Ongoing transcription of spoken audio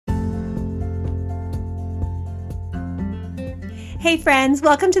Hey friends,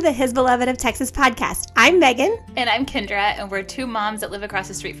 welcome to the His Beloved of Texas podcast. I'm Megan. And I'm Kendra, and we're two moms that live across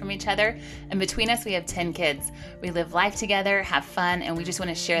the street from each other. And between us, we have 10 kids. We live life together, have fun, and we just want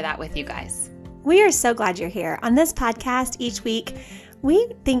to share that with you guys. We are so glad you're here. On this podcast each week,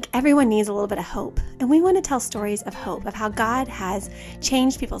 we think everyone needs a little bit of hope. And we want to tell stories of hope, of how God has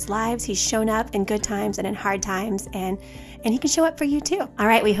changed people's lives. He's shown up in good times and in hard times, and He can show up for you too. All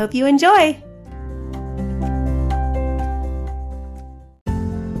right, we hope you enjoy.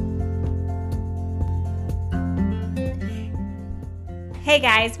 Hey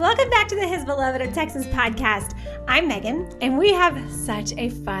guys, welcome back to the His Beloved of Texas podcast. I'm Megan, and we have such a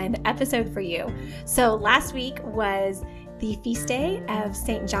fun episode for you. So last week was the feast day of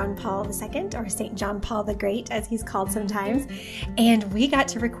St. John Paul II, or St. John Paul the Great, as he's called sometimes, and we got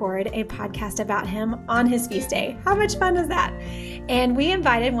to record a podcast about him on his feast day. How much fun was that? And we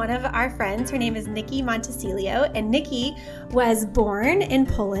invited one of our friends. Her name is Nikki Montecilio, and Nikki was born in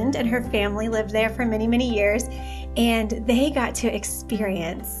Poland, and her family lived there for many, many years, and they got to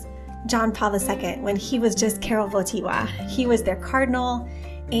experience John Paul II when he was just Karol Wojtyła. He was their cardinal,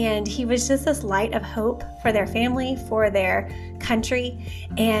 and he was just this light of hope for their family, for their country.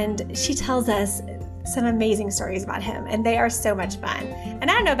 And she tells us some amazing stories about him, and they are so much fun. And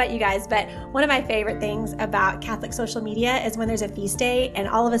I don't know about you guys, but one of my favorite things about Catholic social media is when there's a feast day and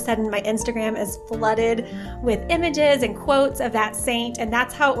all of a sudden my Instagram is flooded with images and quotes of that saint. And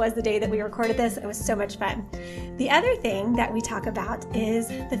that's how it was the day that we recorded this. It was so much fun. The other thing that we talk about is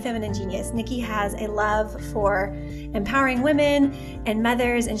the feminine genius. Nikki has a love for empowering women and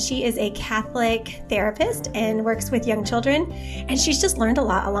mothers, and she is a Catholic therapist and works with young children. And she's just learned a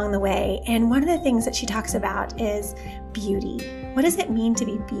lot along the way. And one of the things that she talks about is beauty. What does it mean to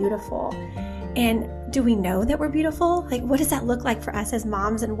be beautiful? And do we know that we're beautiful? Like, what does that look like for us as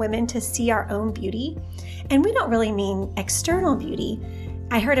moms and women to see our own beauty? And we don't really mean external beauty.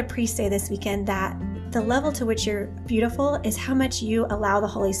 I heard a priest say this weekend that the level to which you're beautiful is how much you allow the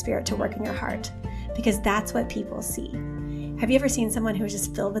Holy Spirit to work in your heart, because that's what people see. Have you ever seen someone who was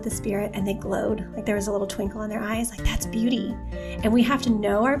just filled with the Spirit and they glowed, like there was a little twinkle in their eyes? Like, that's beauty. And we have to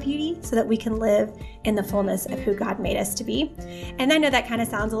know our beauty so that we can live in the fullness of who God made us to be. And I know that kind of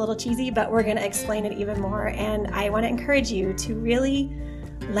sounds a little cheesy, but we're going to explain it even more. And I want to encourage you to really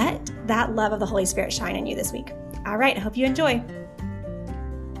let that love of the Holy Spirit shine in you this week. All right, I hope you enjoy.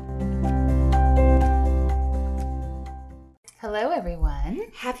 Hello, everyone.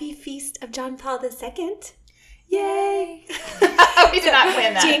 Happy Feast of John Paul II. Yay! We did not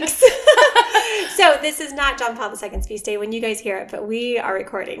plan that. Jinx. So this is not John Paul II's feast day when you guys hear it, but we are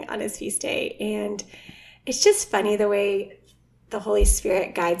recording on his feast day. And it's just funny the way the Holy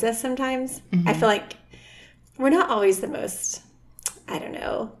Spirit guides us sometimes. Mm-hmm. I feel like we're not always the most, I don't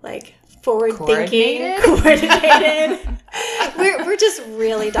know, like forward-thinking, coordinated. We're just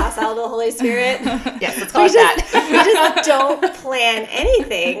really docile to the Holy Spirit. Yes, let's call it that. We just don't plan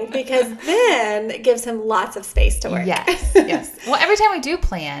anything, because then it gives him lots of space to work. Yes. Well, every time we do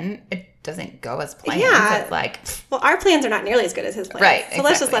plan, it doesn't go as planned. Yeah. It's like, well, our plans are not nearly as good as his plans. Right. So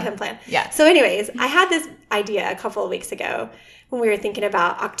let's just let him plan. Yeah. So anyways, I had this idea a couple of weeks ago when we were thinking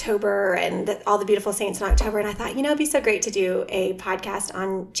about October and all the beautiful saints in October. And I thought, it'd be so great to do a podcast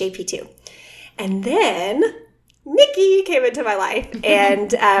on JP2. And then Nikki came into my life,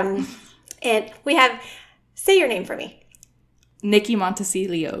 and we have, say your name for me. Nikki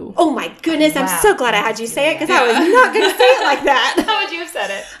Montecilio. Oh my goodness, Wow. I'm so glad I had you say it, because I was not going to say it like that. how would you have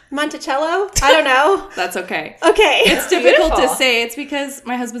said it? Monticello? I don't know. That's okay. Okay. It's difficult Beautiful. to say. It's because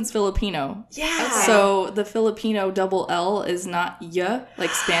my husband's Filipino. Yeah. Okay. So the Filipino double L is not y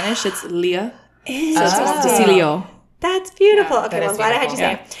like Spanish. It's lia. So it's Interesting. Montecilio. That's beautiful. Yeah, Okay, that well, is I'm glad I had you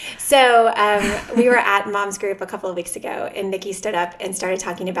say beautiful. it. So we were at Mom's group a couple of weeks ago, and Nikki stood up and started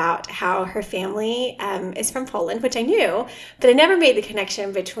talking about how her family is from Poland, which I knew, but I never made the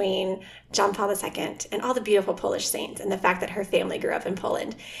connection between John Paul II and all the beautiful Polish saints and the fact that her family grew up in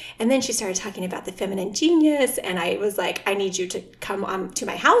Poland. And then she started talking about the feminine genius, and I was like, I need you to come to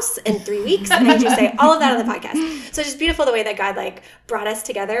my house in 3 weeks, and I need you to say all of that on the podcast. So it's just beautiful the way that God brought us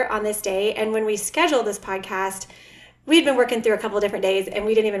together on this day. And when we scheduled this podcast, we'd been working through a couple of different days, and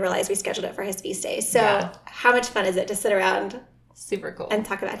we didn't even realize we scheduled it for his feast day. So how much fun is it to sit around Super cool. and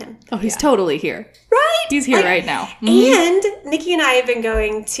talk about him? Oh, he's totally here. Right? He's here right now. And Nikki and I have been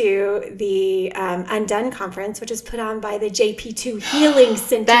going to the Undone conference, which is put on by the JP2 Healing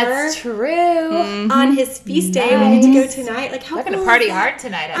Center. That's true. On his feast day. We get to go tonight. Like, how We're cool going to party is that? hard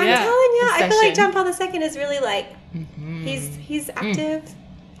tonight. I'm Yeah. telling you, This I feel like session. John Paul II is really he's active,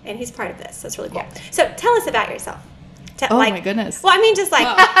 and he's part of this. So it's really cool. Yeah. So tell us about yourself. Oh my goodness. Well, I mean, just like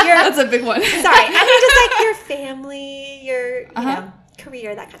your. That's a big one. Sorry, I mean just like your family, your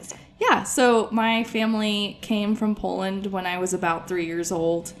career, that kind of stuff. Yeah, so my family came from Poland when I was about 3 years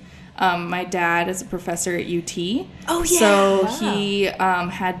old. My dad is a professor at UT. Oh, yeah. So he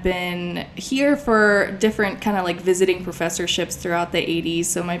had been here for different kind of like visiting professorships throughout the 80s.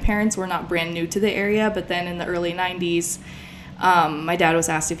 So my parents were not brand new to the area, but then in the early 90s, my dad was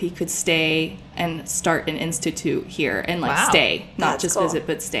asked if he could stay and start an institute here and stay, not just visit,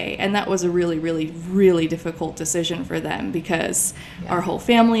 but stay. And that was a really, really, really difficult decision for them because our whole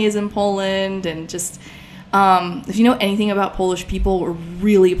family is in Poland and just... if you know anything about Polish people, we're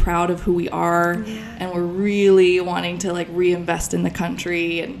really proud of who we are, and we're really wanting to like reinvest in the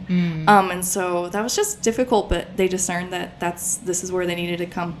country, and so that was just difficult. But they discerned that this is where they needed to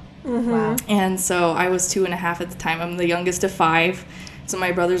come. Wow. And so I was 2.5 at the time. I'm the youngest of 5, so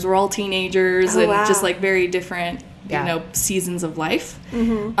my brothers were all teenagers just like very different, you know, seasons of life.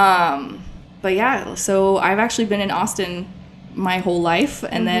 But yeah, so I've actually been in Austin my whole life,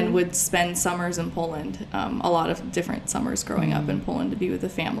 and then would spend summers in Poland, a lot of different summers growing up in Poland to be with the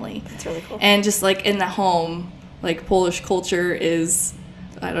family. That's really cool. And just like in the home, like Polish culture is,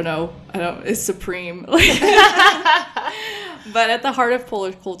 is supreme. But at the heart of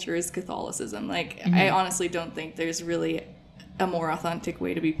Polish culture is Catholicism. Like I honestly don't think there's really a more authentic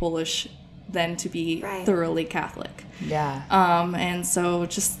way to be Polish than to be thoroughly Catholic. Yeah. And so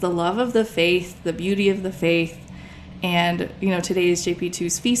just the love of the faith, the beauty of the faith. And, you know, today is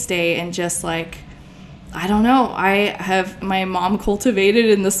JP2's feast day, and just like, I don't know, I have my mom cultivated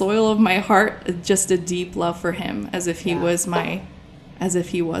in the soil of my heart just a deep love for him, as if he was my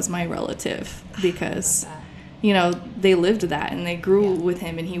relative, because, you know, they lived that and they grew with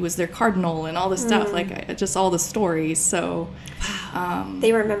him, and he was their cardinal and all this stuff, like just all the stories. So,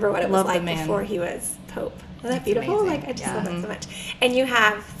 they remember what it was like before he was Pope. Isn't that beautiful? Amazing. Like, I just love that so much. And you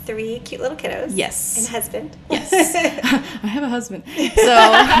have 3 cute little kiddos. Yes. And husband. Yes. I have a husband.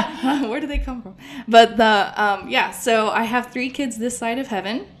 So where do they come from? But so I have 3 kids this side of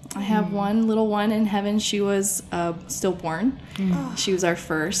heaven. I have one little one in heaven. She was stillborn. She was our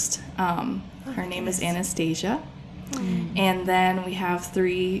first. Her name is Anastasia. And then we have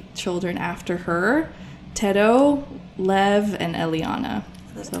 3 children after her, Tedo, Lev, and Eliana.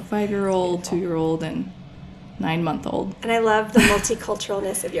 So 5-year-old, 2-year-old, and 9-month-old. And I love the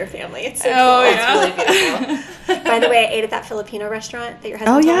multiculturalness of your family. It's so cool. It's really beautiful. By the way, I ate at that Filipino restaurant that your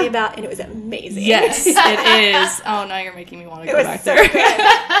husband told me about, and it was amazing. Yes, it is. Oh, now you're making me want to go back there. Good.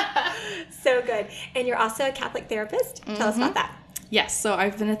 So good. And you're also a Catholic therapist. Tell us about that. Yes, so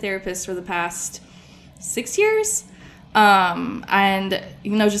I've been a therapist for the past 6 years. And,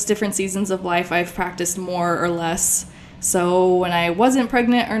 you know, just different seasons of life, I've practiced more or less. So when I wasn't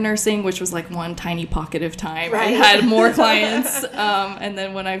pregnant or nursing, which was like one tiny pocket of time, I had more clients. And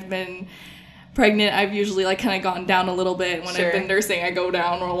then when I've been pregnant, I've usually like kind of gone down a little bit. When I've been nursing, I go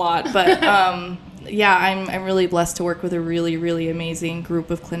down a lot. But yeah, I'm really blessed to work with a really, really amazing group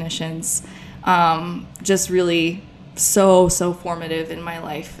of clinicians. Just really so formative in my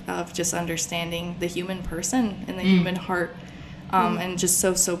life of just understanding the human person and the human heart. And just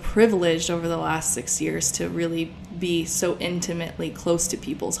so privileged over the last 6 years to really be so intimately close to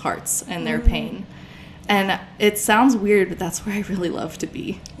people's hearts and their pain. And it sounds weird, but that's where I really love to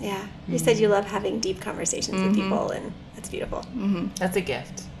be. Yeah. You said you love having deep conversations with people, and that's beautiful. That's a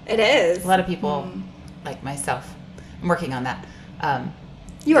gift. It is. A lot of people, like myself, I'm working on that.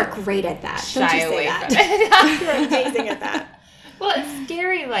 You are great at that. Don't you say that. You're amazing at that. Well, it's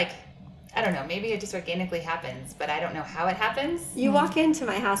scary, like, I don't know, maybe it just organically happens, but I don't know how it happens. You walk into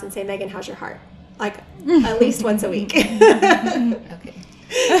my house and say, Megan, how's your heart? Like, at least once a week. Okay.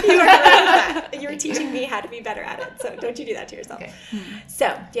 You are great at that. You're teaching me how to be better at it, so don't you do that to yourself. Okay. So,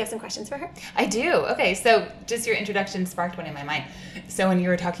 do you have some questions for her? I do. Okay, so just your introduction sparked one in my mind. So when you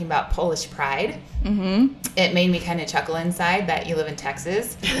were talking about Polish pride, it made me kind of chuckle inside that you live in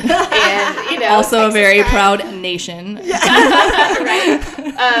Texas. And, you know, also Texas a very pride. proud nation.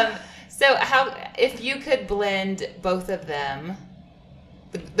 Right. So how, if you could blend both of them,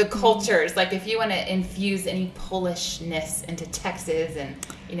 the cultures, like if you want to infuse any Polishness into Texas and,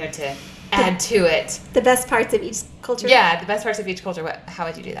 you know, to add to it. The best parts of each culture? Yeah, the best parts of each culture. How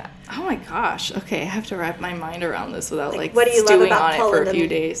would you do that? Oh my gosh. Okay, I have to wrap my mind around this without like what do you stewing love about on Poland it for a few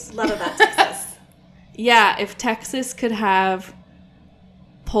days. Love about Texas? Yeah, if Texas could have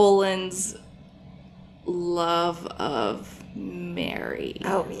Poland's love of Mary.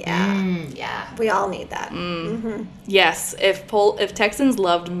 Oh yeah. Yeah. We all need that. Yes, if Texans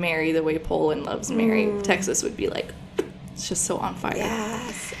loved Mary the way Poland loves Mary, Texas would be like, it's just so on fire.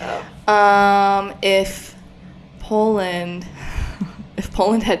 Yes. If Poland, if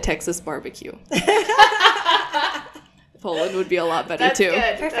Poland had Texas barbecue, Poland would be a lot better That's too.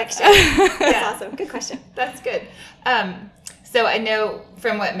 good. Perfect. That's That's awesome. Good question. That's good. So I know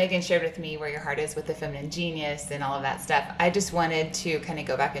from what Megan shared with me where your heart is with the feminine genius and all of that stuff, I just wanted to kind of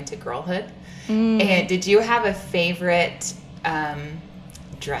go back into girlhood. And did you have a favorite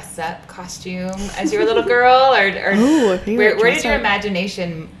dress up costume as you were a little girl? Or Ooh, a favorite where did dress your up.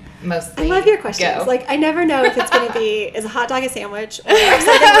 imagination mostly I love your questions. go? Like, I never know if it's going to be, is a hot dog a sandwich or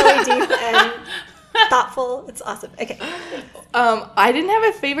something really deep and thoughtful. It's awesome. Okay. I didn't have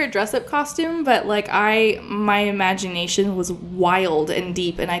a favorite dress-up costume, but like my imagination was wild and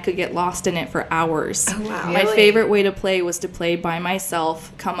deep, and I could get lost in it for hours. Oh, wow. My Really? favorite way to play was to play by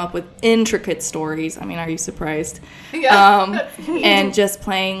myself, come up with intricate stories. I mean, are you surprised? Yeah. And just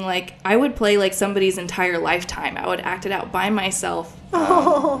playing like I would play like somebody's entire lifetime. I would act it out by myself.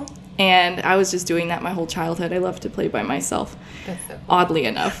 Oh. And I was just doing that my whole childhood. I loved to play by myself, That's so cool. oddly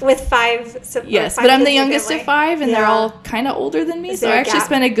enough. With five. Yes, five but I'm the kids in your youngest of family. 5, and they're Yeah. all kind of older than me. Is So there I a actually gap?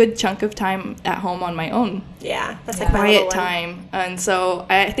 spent a good chunk of time at home on my own, Yeah. That's like my little quiet one. time. And so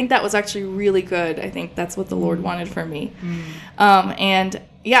I think that was actually really good. I think that's what the Lord wanted for me. And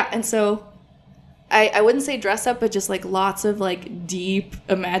yeah, and so I wouldn't say dress up, but just like lots of like deep,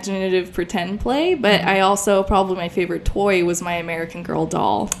 imaginative pretend play. But I also, probably my favorite toy was my American Girl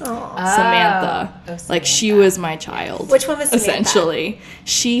doll. Samantha. Oh, Like she Samantha. was my child. Which one was Samantha? Essentially.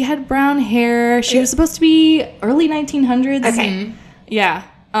 She had brown hair. She was supposed to be early 1900s. Okay. Yeah.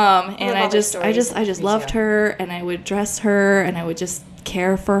 And love I all their just stories. Me loved too. her, and I would dress her, and I would just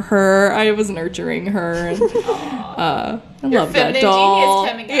care for her. I was nurturing her. And, I love that feminine doll.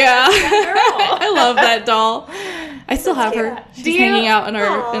 genius coming out Yeah. of that girl. I love that doll. I still have her. cute. She's Do you? hanging out in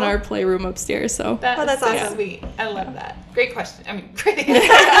Aw. our playroom upstairs. So That that's is so awesome. sweet. I love that. Great question. I mean, great.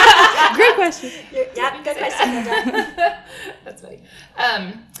 great question. Yeah, good question. That's funny.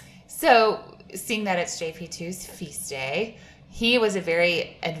 So seeing that it's JP2's feast day, he was a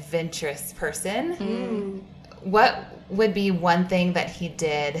very adventurous person. What would be one thing that he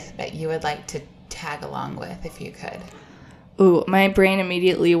did that you would like to tag along with if you could? Ooh, my brain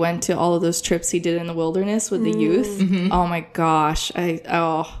immediately went to all of those trips he did in the wilderness with the youth. Oh my gosh.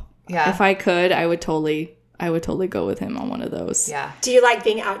 Yeah. If I could, I would totally go with him on one of those. Yeah. Do you like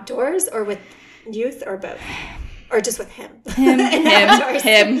being outdoors or with youth or both? Or just with him? Him. outdoors.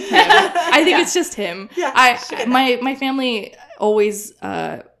 I think it's just him. Yeah, My family always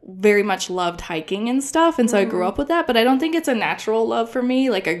very much loved hiking and stuff, and so I grew up with that, but I don't think it's a natural love for me.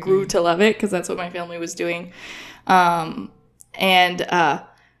 Like I grew to love it because that's what my family was doing.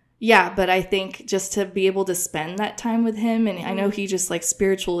 Yeah, but I think just to be able to spend that time with him, and I know he just like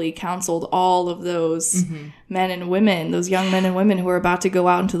spiritually counseled all of those men and women, those young men and women who are about to go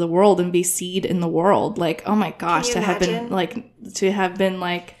out into the world and be seed in the world. Like, oh my gosh, you to have imagine? been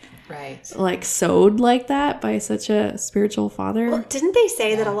Right. like sowed like that by such a spiritual father. Well, didn't they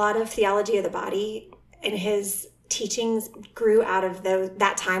say that a lot of theology of the body and his teachings grew out of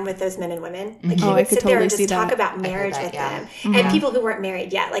that time with those men and women? Like he Oh, I would could sit there totally and see just talk that. about marriage that, with yeah. them and people who weren't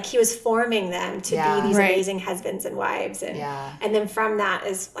married yet. Like he was forming them to Yeah. be these Right. amazing husbands and wives. And Yeah. and then from that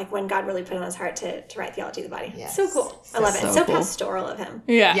is like when God really put it on his heart to write theology of the body. Yes. So cool. I love it. So So cool. pastoral of him.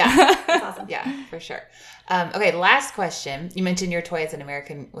 Yeah. Yeah. That's awesome. Yeah, for sure. Okay, last question. You mentioned your toy as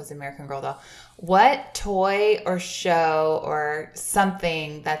American Girl doll. What toy or show or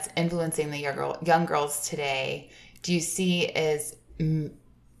something that's influencing the young girls today do you see as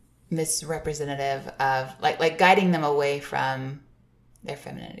misrepresentative of like guiding them away from their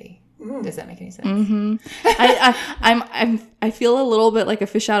femininity? Does that make any sense? I feel a little bit like a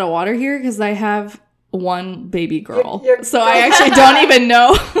fish out of water here because I have one baby girl. You're- So I actually don't even know.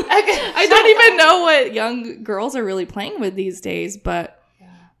 I don't even know what young girls are really playing with these days, but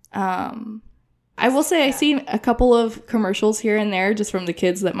I will say I see a couple of commercials here and there just from the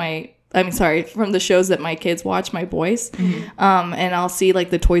kids that from the shows that my kids watch, my boys. And I'll see like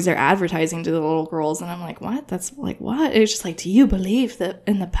the toys they're advertising to the little girls, and I'm like, what? That's like, what? It's just like, do you believe that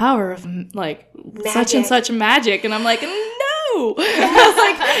in the power of like such and Magic. such magic? And I'm like, no. I was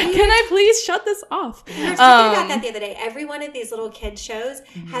like, can I please shut this off? We were talking about that the other day. Every one of these little kid shows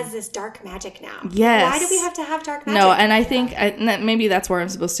has this dark magic now. Yes. Why do we have to have dark magic? No, and I think maybe that's where I'm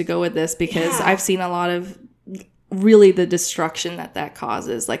supposed to go with this because Yeah. I've seen a lot of really the destruction that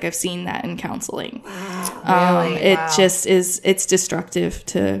causes. Like I've seen that in counseling. Really? It Wow. just is. It's destructive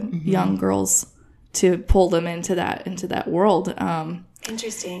to young girls to pull them into that world.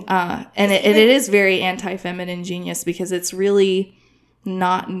 Interesting. And it is very anti-feminine genius because it's really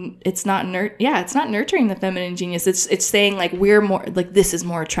it's not nurturing the feminine genius. It's saying like we're more like this is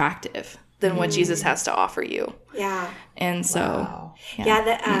more attractive than what Jesus has to offer you. Yeah. And so, Wow.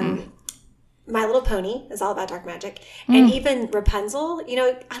 Yeah, My Little Pony is all about dark magic. And even Rapunzel, you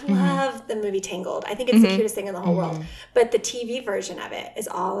know, I love the movie Tangled. I think it's the cutest thing in the whole world. But the TV version of it is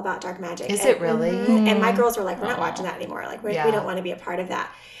all about dark magic. Is it really? And my girls were like, we're not watching that anymore. Like, we don't want to be a part of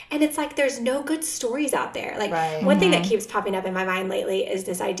that. And it's like, there's no good stories out there. Like, one thing that keeps popping up in my mind lately is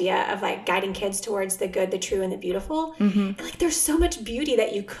this idea of like guiding kids towards the good, the true, and the beautiful. And like, there's so much beauty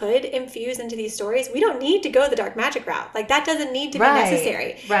that you could infuse into these stories. We don't need to go the dark magic route. Like, that doesn't need to be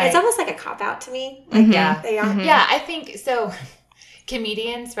necessary. Right. It's almost like a cop-out to me. Like, they aren't. Yeah, I think so.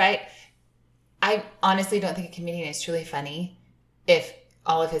 Comedians, right? I honestly don't think a comedian is truly funny if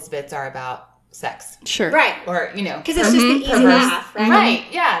all of his bits are about sex. sure. Right. Or, you know. Because it's just the easy laugh, right? Right,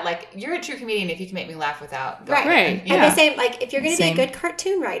 yeah. Like, you're a true comedian if you can make me laugh without going. Right. Yeah. And the same, like, if you're going to be a good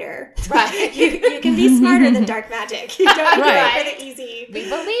cartoon writer, Right. you can be smarter than dark magic. You don't need to Right. go for the easy. We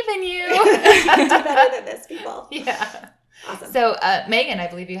believe in you. You can do better than this, people. Yeah. Awesome. So, Megan, I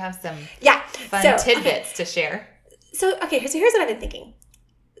believe you have some fun tidbits to share. So here's what I've been thinking.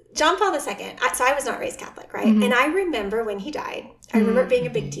 John Paul II, so I was not raised Catholic, right? And I remember when he died. I remember it being a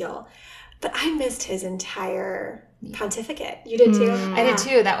big deal. But I missed his entire pontificate. You did too? I did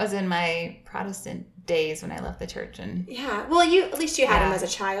too. That was in my Protestant days when I left the church. And yeah. Well, at least you had him as a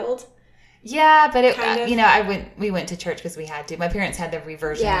child. Yeah, but it, Kind of. you know, we went to church because we had to. My parents had the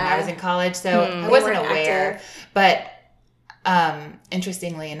reversion when I was in college, so I They wasn't weren't aware. active. But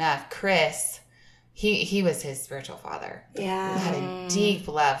interestingly enough, Chris, he was his spiritual father. Yeah. I had a deep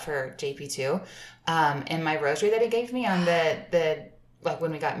love for JP2. And my rosary that he gave me on the like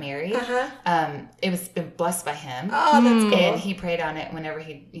when we got married, it was been blessed by him. Oh, that's cool. And he prayed on it whenever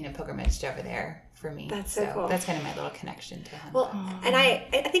he, pilgrimaged over there for me. That's so cool. That's kind of my little connection to him. Well, and I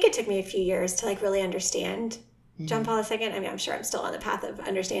think it took me a few years to like really understand John Paul II. I mean, I'm sure I'm still on the path of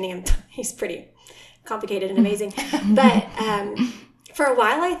understanding him. He's pretty complicated and amazing. But for a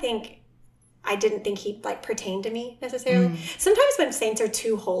while, I didn't think he like pertained to me necessarily. Sometimes when saints are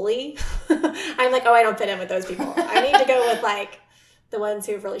too holy, I'm like, oh, I don't fit in with those people. I need to go with like the ones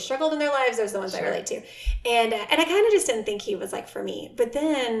who've really struggled in their lives. Those are the ones I relate to. And I kind of just didn't think he was like for me. But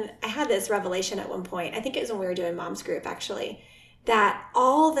then I had this revelation at one point. I think it was when we were doing mom's group actually, that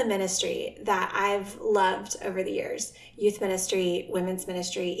all the ministry that I've loved over the years, youth ministry, women's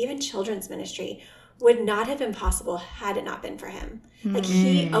ministry, even children's ministry, would not have been possible had it not been for him. Like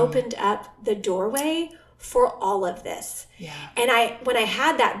he opened up the doorway for all of this. Yeah. And when I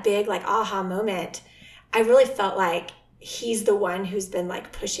had that big like aha moment, I really felt like he's the one who's been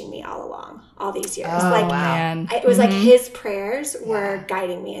like pushing me all along all these years. Oh, like man. it was like his prayers were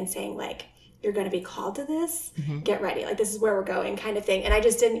guiding me and saying like, you're going to be called to this. Get ready. Like this is where we're going kind of thing. And I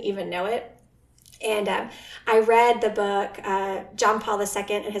just didn't even know it. And I read the book, John Paul II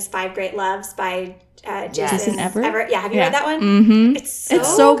and His 5 Great Loves by Jason Everett. Yeah, have you read that one? Mm-hmm. It's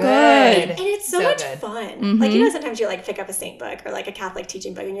so good. And it's so much good. fun. Like, sometimes you like pick up a saint book or like a Catholic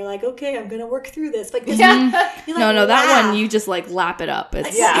teaching book and you're like, okay, I'm going to work through this. Like, this one, you, like, No, that laugh. one, you just like lap it up.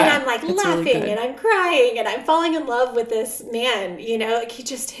 It's, And I'm like it's laughing really good. and I'm crying and I'm falling in love with this man, like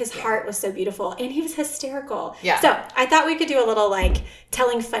his heart was so beautiful and he was hysterical. Yeah. So I thought we could do a little like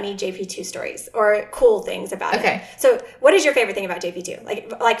telling funny JP2 stories or cool things about him. So what is your favorite thing about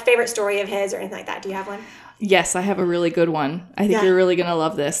JP2? Like favorite story of his or anything like that? Do you have one? Yes, I have a really good one. I think you're really going to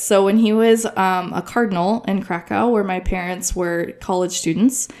love this. So when he was a cardinal in Krakow, where my parents were college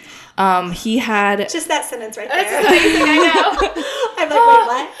students, he had... Just that sentence right there. That's amazing, I know. I'm like, wait,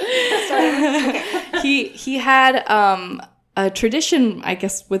 what? Sorry. Okay. He had a tradition, I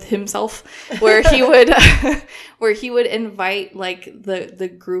guess, with himself, where he would invite like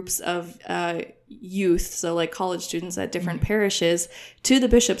the groups of youth, so like college students at different parishes, to the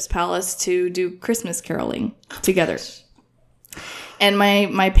bishop's palace to do Christmas caroling together. And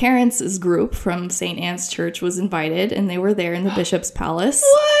my parents' group from St. Anne's Church was invited, and they were there in the bishop's palace.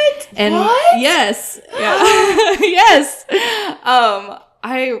 What? And what? yes, yes.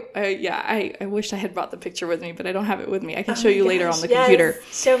 I wish I had brought the picture with me, but I don't have it with me. I can show you later on the computer.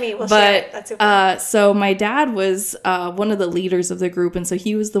 Show me. We'll share it. That's super So my dad was one of the leaders of the group, and so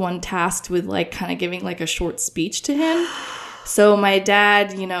he was the one tasked with like kind of giving like a short speech to him. So my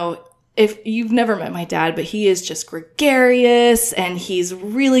dad, if you've never met my dad, but he is just gregarious and he's a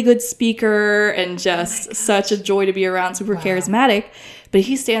really good speaker and just such a joy to be around, super charismatic. But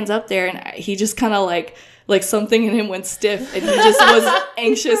he stands up there and he just kind of like something in him went stiff and he just was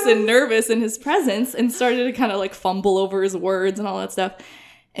anxious and nervous in his presence and started to kind of like fumble over his words and all that stuff.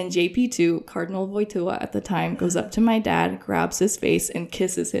 And JP2, Cardinal Wojtyła at the time, goes up to my dad, grabs his face and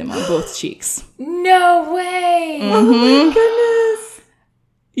kisses him on both cheeks. No way. Oh my goodness.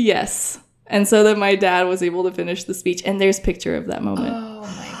 Yes. And so that my dad was able to finish the speech. And there's a picture of that moment. Oh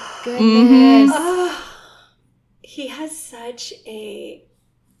my goodness. He has such a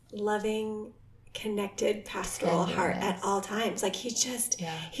loving, connected pastoral heart at all times. Like he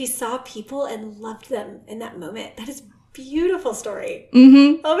saw people and loved them in that moment. That is a beautiful story.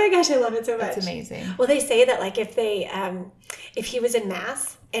 Mm-hmm. Oh my gosh, I love it so much. That's amazing. Well, they say that like if he was in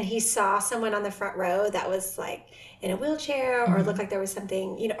mass and he saw someone on the front row that was like in a wheelchair or looked like there was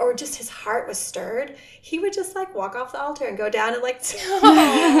something, you know, or just his heart was stirred, he would just like walk off the altar and go down and like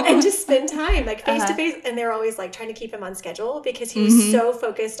and just spend time like face to face. And they're always like trying to keep him on schedule because he was so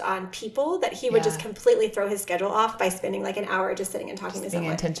focused on people that he would just completely throw his schedule off by spending like an hour just sitting and talking to someone.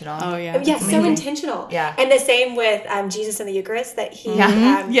 Being intentional. Oh yeah. Yeah, so intentional. Yeah. And the same with Jesus in the Eucharist that he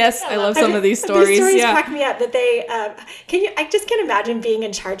yes, I love some of these stories. These stories crack me up that they I just can imagine being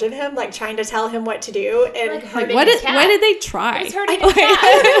in charge of him, like trying to tell him what to do and why did they try?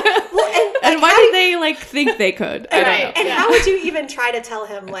 And why did they like think they could? I don't know. And how would you even try to tell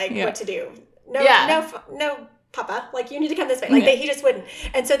him like what to do? No, Papa, like you need to come this way. Like he just wouldn't.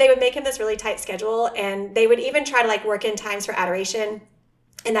 And so they would make him this really tight schedule, and they would even try to like work in times for adoration.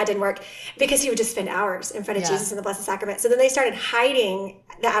 And that didn't work because he would just spend hours in front of Jesus in the Blessed Sacrament. So then they started hiding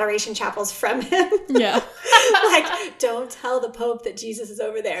the adoration chapels from him. Yeah. Like, don't tell the Pope that Jesus is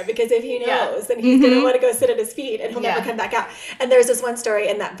over there because if he knows, then he's going to want to go sit at his feet and he'll never come back out. And there's this one story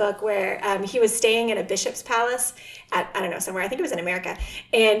in that book where he was staying in a bishop's palace at, I don't know, somewhere. I think it was in America.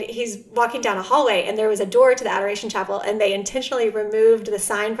 And he's walking down a hallway and there was a door to the adoration chapel and they intentionally removed the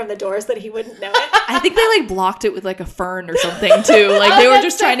sign from the door so that he wouldn't know it. I think they like blocked it with like a fern or something too. Like they were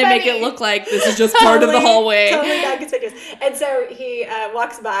just trying to make it look like this is just part of the hallway. Totally non-conspicuous. And so he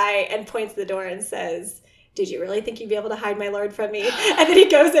walks by and points to the door and says, "Did you really think you'd be able to hide my Lord from me?" And then he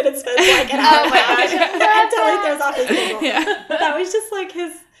goes in and spends like an hour until he throws off his table. Yeah. But that was just like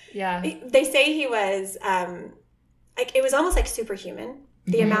his... Yeah. They say he was... like it was almost like superhuman.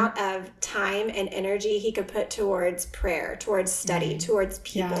 The amount of time and energy he could put towards prayer, towards study, towards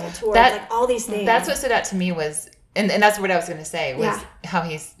people, towards like all these things. That's what stood out to me was... And that's what I was going to say, was how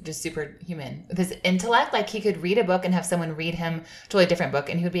he's just superhuman. With his intellect, like he could read a book and have someone read him a totally different book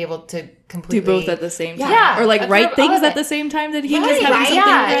and he would be able to completely... do both at the same time. Yeah. Or like write things at the same time that he was having something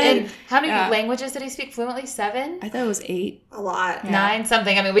read. And how many languages did he speak fluently? 7? I thought it was 8. A lot. 9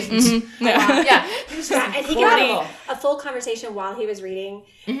 something. I mean, we can... A lot. And he could have a full conversation while he was reading.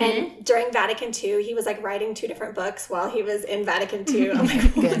 And during Vatican II, he was like writing 2 different books while he was in Vatican II. Oh my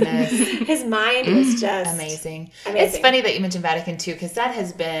goodness. His mind was just... Amazing. It's funny that you mentioned Vatican II because that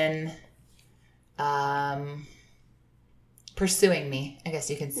has been pursuing me, I guess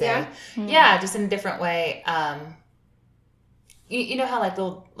you could say. Yeah, just in a different way. You know how like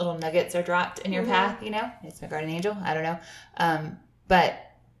little nuggets are dropped in your path, you know? It's my guardian angel. I don't know. But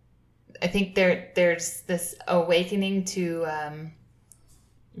I think there's this awakening to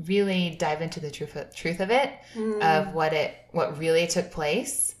really dive into the truth of it, of what really took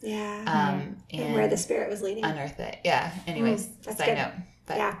place. Yeah. And where the Spirit was leading. Unearth it. Yeah. Anyways, side note.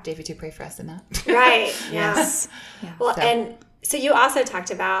 But JV2, pray for us in that. Right. Yes. Yeah. Well, and so you also talked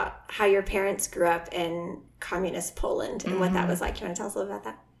about how your parents grew up in communist Poland and what that was like. You want to tell us a little about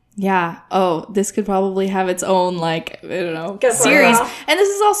that? Yeah. Oh, this could probably have its own, like, I don't know, series. And this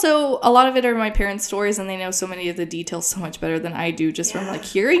is also, a lot of it are my parents' stories, and they know so many of the details so much better than I do just from, like,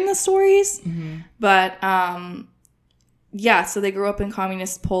 hearing the stories. But, so they grew up in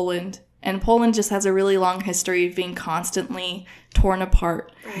communist Poland, and Poland just has a really long history of being constantly torn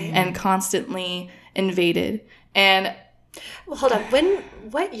apart and constantly invaded. And... Well, hold on.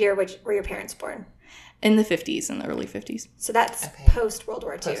 What year were your parents born? In the 50s, in the early 50s. So that's post-World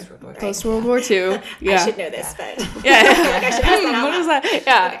War II. Post-World War II. Yeah. I should know this, but... Yeah. Like I should ask that out what is that?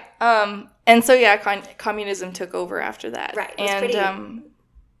 Yeah. Okay. And so, communism took over after that. Right. It was pretty,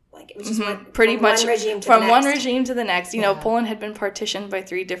 it was just pretty much one regime to from the one next. regime to the next. You know, Poland had been partitioned by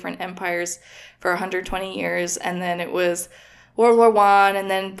 3 different empires for 120 years, and then it was... World War I, and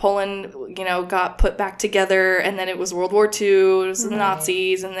then Poland, got put back together, and then it was World War II, it was the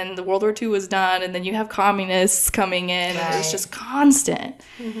Nazis, and then the World War II was done, and then you have communists coming in, and it was just constant.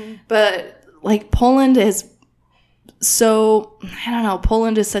 But, like, Poland is so, I don't know,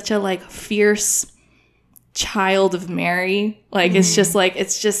 Poland is such a, like, fierce child of Mary. Like, it's just, like,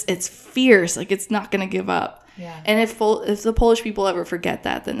 it's fierce. Like, it's not going to give up. Yeah. And if the Polish people ever forget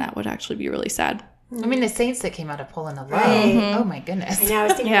that, then that would actually be really sad. I mean, the saints that came out of Poland alone. Oh, my goodness. I know. I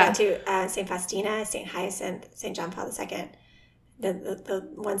was thinking about, too, St. Faustina, St. Hyacinth, St. John Paul II, the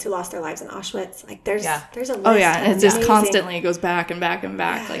ones who lost their lives in Auschwitz. Like, there's a list. Oh, yeah. And it just constantly goes back and back and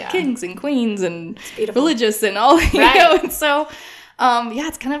back. Kings and queens and religious and all, you know. And so,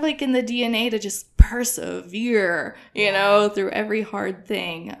 it's kind of like in the DNA to just persevere, through every hard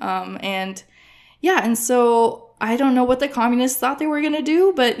thing. And so I don't know what the communists thought they were going to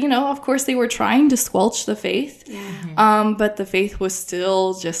do, but, of course they were trying to squelch the faith. Yeah. But the faith was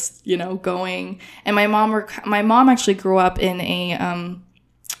still just, going. And my mom actually grew up in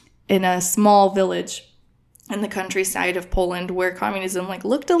a small village in the countryside of Poland where communism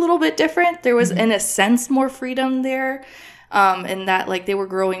looked a little bit different. There was, in a sense, more freedom there. And that they were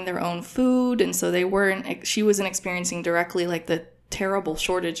growing their own food. And so she wasn't experiencing directly the terrible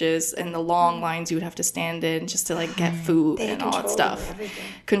shortages and the long lines you would have to stand in just to get food and all that stuff.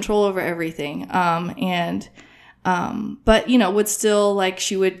 Control over everything. But would still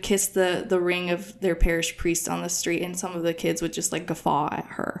she would kiss the ring of their parish priest on the street, and some of the kids would just guffaw at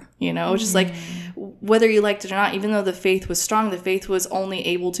her, just whether you liked it or not. Even though the faith was strong, the faith was only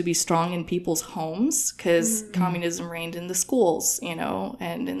able to be strong in people's homes because communism reigned in the schools,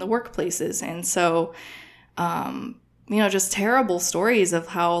 and in the workplaces. And so, just terrible stories of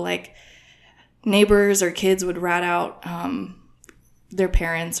how neighbors or kids would rat out their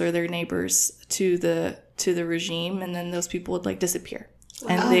parents or their neighbors to the regime, and then those people would disappear.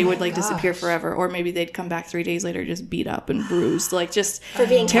 And they would disappear forever, or maybe they'd come back 3 days later just beat up and bruised, just for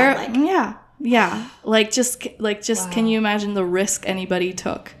being Catholic. Yeah. Can you imagine the risk anybody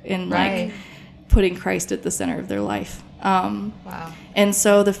took in putting Christ at the center of their life? Wow. And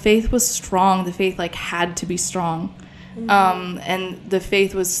so the faith was strong. The faith had to be strong. And the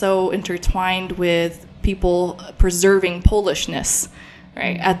faith was so intertwined with people preserving Polishness,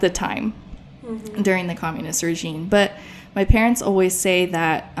 at the time during the communist regime. But my parents always say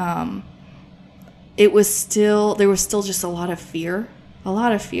that there was still just a lot of fear,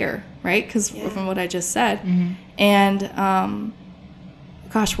 right? Because from what I just said. And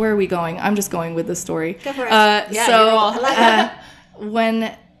gosh, where are we going? I'm just going with the story. Go for it.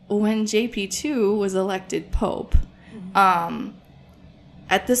 When JP2 was elected Pope,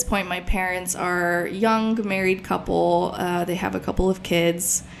 at this point, my parents are young married couple. They have a couple of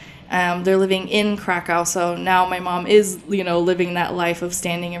kids. They're living in Krakow, so now my mom is, living that life of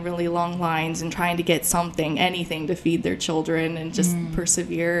standing in really long lines and trying to get anything to feed their children and just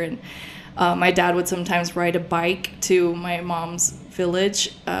persevere. And my dad would sometimes ride a bike to my mom's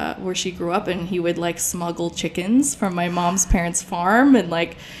village where she grew up, and he would smuggle chickens from my mom's parents' farm and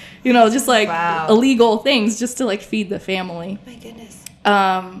wow. illegal things just to feed the family. My goodness.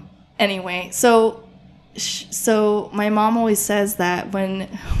 Anyway, so my mom always says that when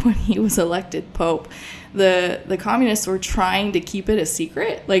he was elected Pope, the communists were trying to keep it a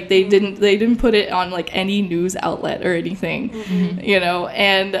secret. They didn't put it on any news outlet or anything,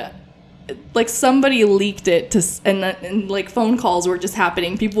 and somebody leaked it and phone calls were just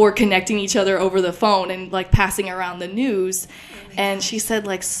happening. People were connecting each other over the phone and passing around the news. And she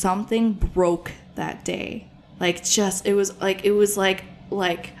said something broke that day. It was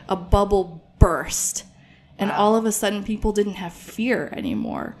like a bubble burst. And all of a sudden people didn't have fear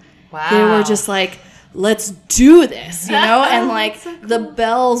anymore. Wow. They were just let's do this, and so cool. The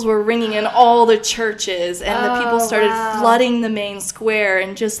bells were ringing in all the churches, and the people started flooding the main square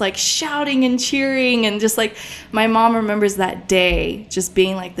and just shouting and cheering, and just my mom remembers that day just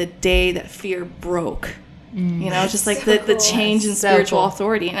being the day that fear broke. Just the change in spiritual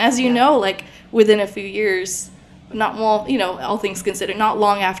authority. And as you know, within a few years, all things considered, not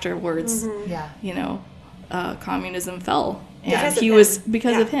long afterwards, communism fell. And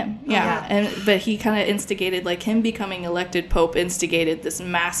because of him. But he kind of instigated, him becoming elected Pope instigated this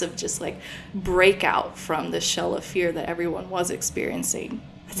massive just breakout from the shell of fear that everyone was experiencing.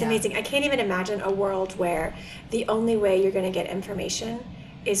 That's amazing. I can't even imagine a world where the only way you're going to get information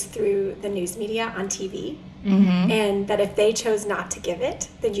is through the news media on TV. And that if they chose not to give it,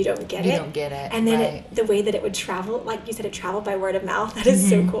 then you don't get it. You don't get it. And then the way that it would travel, like you said, it traveled by word of mouth. That is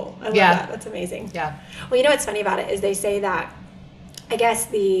so cool. I love that. That's amazing. Yeah. Well, what's funny about it is they say that, I guess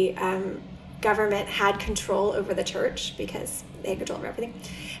the government had control over the church because they had control over everything.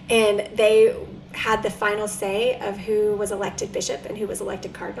 And they had the final say of who was elected bishop and who was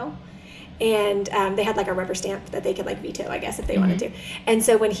elected cardinal. And they had a rubber stamp that they could veto, I guess, if they wanted to. And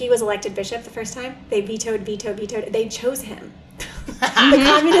so when he was elected bishop the first time, they vetoed. They chose him. The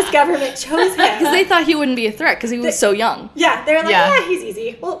communist government chose him. Because they thought he wouldn't be a threat because he was so young. Yeah, they were he's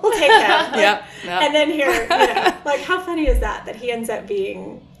easy. We'll take him. And then here, how funny is that he ends up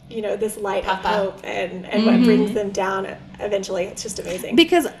being this light of Papa. hope and what brings them down eventually. It's just amazing.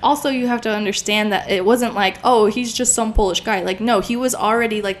 Because also you have to understand that it wasn't like, oh, he's just some Polish guy. Like, no, he was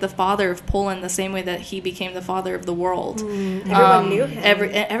already like the father of Poland the same way that he became the father of the world. Everyone knew him.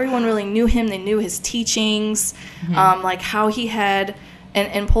 Everyone really knew him. They knew his teachings, like how he had,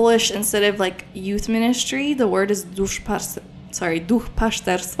 and in Polish, instead of like youth ministry, the word is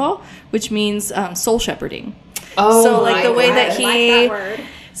duchpasterstwo, which means soul shepherding. Oh, So like the way I that like he, that word.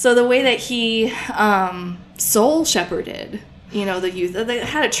 so the way that he soul shepherded, the youth, that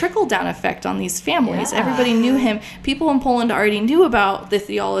had a trickle down effect on these families. Yeah. Everybody knew him. People in Poland already knew about the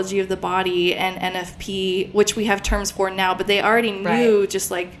theology of the body and NFP, which we have terms for now, but they already knew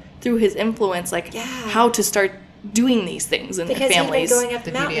just like through his influence, like how to start doing these things in Because their he'd been families. going up the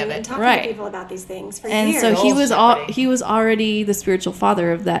The beauty mountain of it. and talking Right. to people about these things for And years. so he Soul was shepherding. he was already the spiritual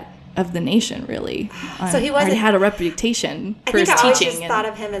father of the nation, really. So he already wasn't- had a reputation I for think his I always teaching. just thought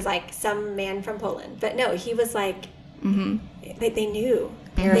of him as like some man from Poland, but no, he was like they knew.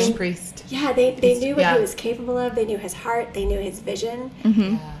 Parish They- priest. Yeah, they knew what yeah. he was capable of. They knew his heart. They knew his vision,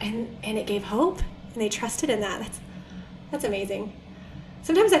 Mm-hmm. and it gave hope. And they trusted in that. That's amazing.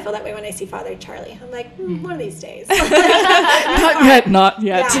 Sometimes I feel that way when I see Father Charlie. I'm like, one of these days. not yet. Not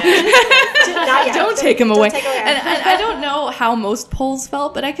yet. Not yet. Don't take him away. Don't take away. And I don't know how most Poles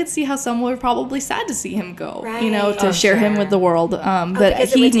felt, but I could see how some were probably sad to see him go. Right. To Oh, share him sure. with the world. But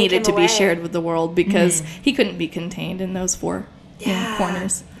because it he would take needed him to be away. shared with the world because he couldn't be contained in those four Yeah.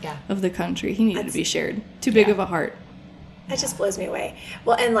 corners Yeah. of the country. He needed to be shared. Too big of a heart. That just blows me away.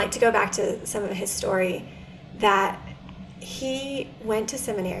 Well, and like to go back to some of his story, that he went to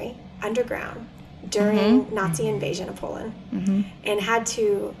seminary underground during Nazi invasion of Poland and had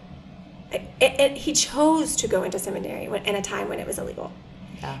to. He chose to go into seminary in a time when it was illegal.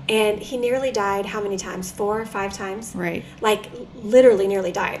 Yeah. And he nearly died how many times? 4 or 5 times? Right. Like literally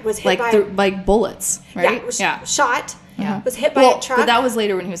nearly died. Was hit by Like bullets, right? was shot. Yeah. Was hit by a truck. But that was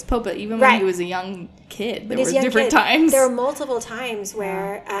later when he was Pope. But even when Right. he was a young kid, there When he was were a young different kid, times. There were multiple times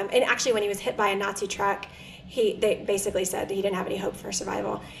where, and actually when he was hit by a Nazi truck, they basically said that he didn't have any hope for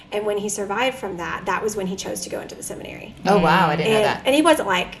survival. And when he survived from that was when he chose to go into the seminary. Oh, wow. I didn't know that. And he wasn't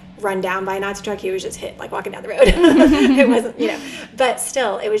like run down by a Nazi truck. He was just hit like walking down the road. It wasn't, but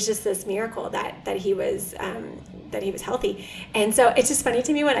still, it was just this miracle that he was healthy. And so it's just funny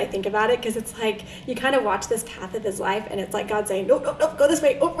to me when I think about it, because it's like you kind of watch this path of his life, and it's like God saying, no, go this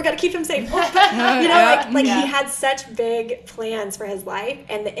way. Oh, we got to keep him safe. Oh. Like he had such big plans for his life,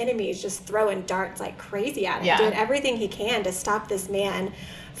 and the enemy is just throwing darts like crazy at him, Yeah. doing everything he can to stop this man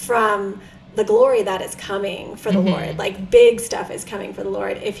from the glory that is coming for the Lord. Like big stuff is coming for the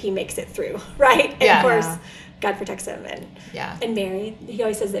Lord if he makes it through, right? And Yeah. of course, God protects him. And Mary, he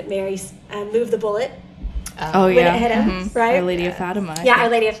always says that Mary moved the bullet Oh when yeah, it hit him, right? Our Lady of Fatima. I Yeah, think. Our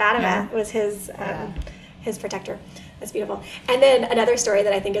Lady of Fatima was his protector. That's beautiful. And then another story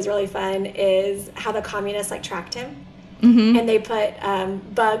that I think is really fun is how the communists like tracked him. And they put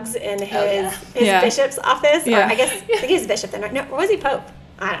bugs in his Yeah. bishop's office. Yeah. Or I think he was bishop then, right? No, or was he pope?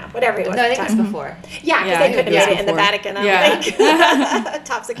 I don't know, whatever he was. No, I at the think it time. was before. Yeah, because Yeah, they I couldn't think have it made was it in the before. Vatican. I Yeah. don't think.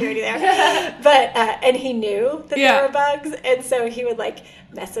 Top security there. But, and he knew that Yeah. there were bugs. And so he would like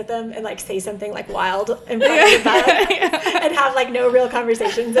mess with them and like say something like wild in front of the bug and have like no real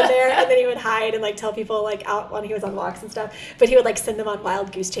conversations in there. And then he would hide and like tell people like out when he was on walks and stuff. But he would like send them on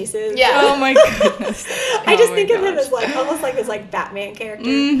wild goose chases. Yeah. Oh my goodness. I just Oh think my of him gosh. as like almost like this like Batman character.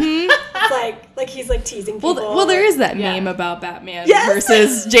 Mm-hmm. It's like he's like teasing people. Well, there is that Yeah. meme about Batman Yes.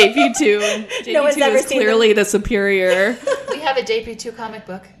 versus JP2. And JP2 No one's ever is seen clearly the superior. We have a JP2 comic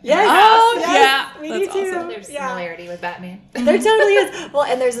book. Yes. Oh, yes, yeah. We That's do too. awesome. There's Yeah. similarity with Batman. There totally is. Well,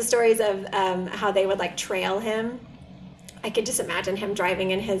 and there's the stories of how they would like trail him. I could just imagine him driving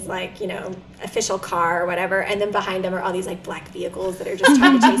in his like, official car or whatever, and then behind him are all these like black vehicles that are just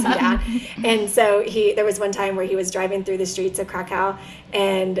trying to chase him down. And so there was one time where he was driving through the streets of Krakow,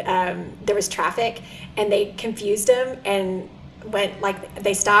 and there was traffic, and they confused him and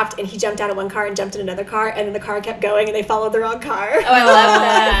they stopped, and he jumped out of one car and jumped in another car, and then the car kept going, and they followed the wrong car. Oh, I love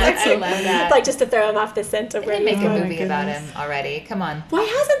that. I love that. Like just to throw him off the scent of where They he make was a going. movie about him already. Come on. Why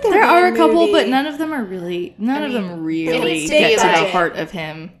hasn't there There been are a couple, movie? but none of them are really. None of them really it's get big to the budget. heart of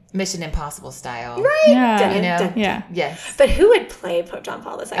him. Mission Impossible style. Right? Yeah. Dun, You know? dun, dun. Yeah. Yes. But who would play Pope John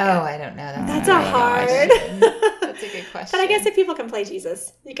Paul II? Oh, I don't know. That's a a hard. That's a good question. But I guess if people can play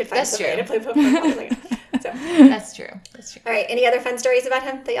Jesus, you could find That's somebody true. to play Pope John Paul II. So, That's true. That's true. all right. Any other fun stories about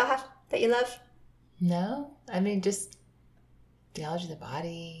him that y'all have that you love? No, I mean just theology of the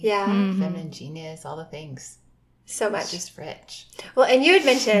body. Yeah, Feminine genius, all the things. so It's much. just rich. Well, and you had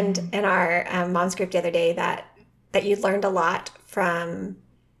mentioned in our mom's group the other day that you learned a lot from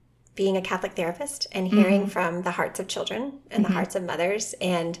being a Catholic therapist and hearing from the hearts of children and the hearts of mothers.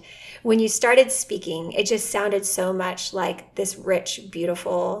 And when you started speaking, it just sounded so much like this rich,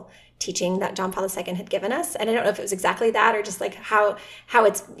 beautiful teaching that John Paul II had given us. And I don't know if it was exactly that or just like how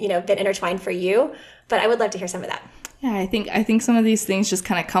it's, been intertwined for you, but I would love to hear some of that. Yeah, I think some of these things just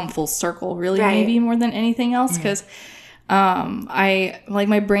kind of come full circle, really, maybe more than anything else, because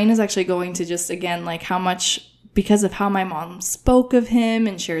my brain is actually going to just, again, like how much, because of how my mom spoke of him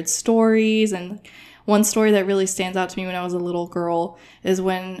and shared stories. And one story that really stands out to me when I was a little girl is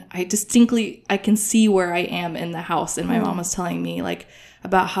when I can see where I am in the house, and my mom was telling me like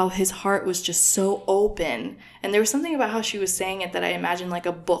about how his heart was just so open. And there was something about how she was saying it that I imagined like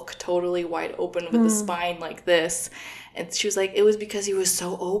a book totally wide open with the spine like this. And she was like, it was because he was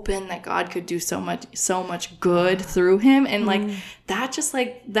so open that God could do so much good through him. And like that just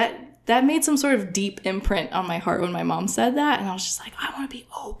like that made some sort of deep imprint on my heart when my mom said that. And I was just like, I want to be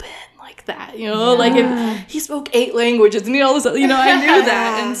open like that, like if he spoke 8 languages and all this, I knew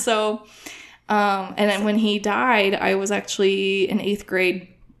that. And so, and then when he died, I was actually in 8th grade,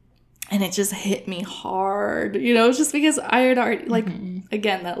 and it just hit me hard, just because I had already, like,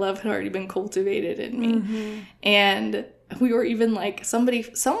 again, that love had already been cultivated in me. And we were even like, somebody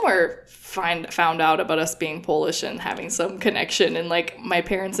somewhere found out about us being Polish and having some connection. And like my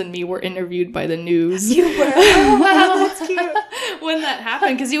parents and me were interviewed by the news. You were? Oh, wow, that's cute. When that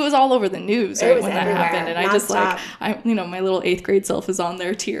happened, because it was all over the news, right, when everywhere, that happened. And I just like, my little 8th grade self is on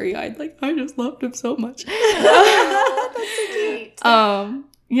there teary-eyed, like, I just loved him so much. That's so cute.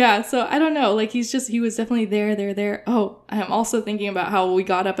 Yeah, so I don't know, like he was definitely there. Oh, I'm also thinking about how we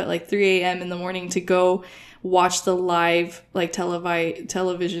got up at like 3 a.m. in the morning to go watch the live like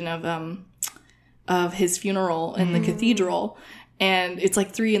television of his funeral in the cathedral. And it's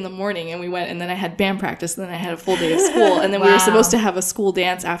like 3 a.m, and we went, and then I had band practice, and then I had a full day of school, and then we were supposed to have a school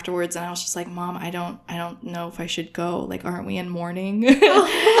dance afterwards. And I was just like, Mom, I don't know if I should go. Like, aren't we in mourning?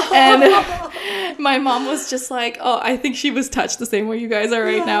 And my mom was just like, oh, I think she was touched the same way you guys are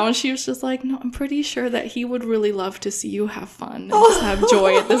right now. And she was just like, no, I'm pretty sure that he would really love to see you have fun and just have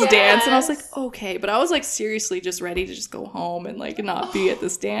joy at this dance. And I was like, okay, but I was like seriously just ready to just go home and like not be at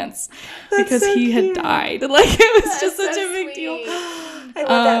this dance because he had died. Like it was just such a big deal. I love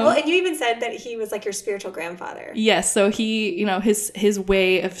that. Well, and you even said that he was like your spiritual grandfather. Yes. So he, his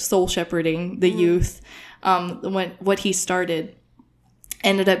way of soul shepherding the youth, what he started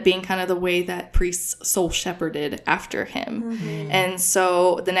ended up being kind of the way that priests soul shepherded after him. And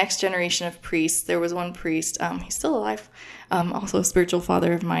so the next generation of priests, there was one priest, he's still alive, also a spiritual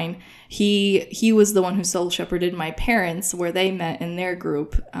father of mine. He was the one who soul shepherded my parents where they met in their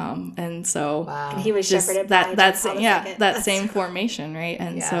group. And so and he was shepherded by that same formation, right?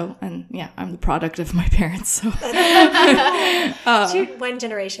 And so I'm the product of my parents. So one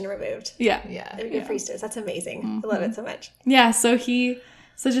generation removed. Your priest is. That's amazing. I love it so much. Yeah, so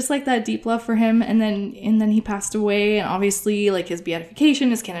just like that deep love for him, and then he passed away, and obviously like his beatification,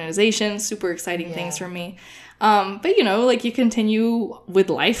 his canonization, super exciting things for me. But like you continue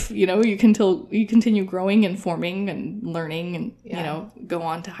with life, you continue growing and forming and learning and go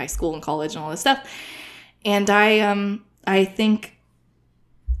on to high school and college and all this stuff. And I think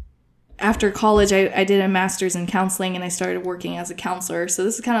after college I did a master's in counseling, and I started working as a counselor. So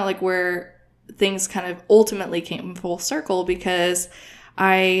this is kind of like where things kind of ultimately came full circle, because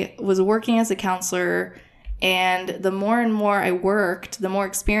I was working as a counselor, and the more and more I worked, the more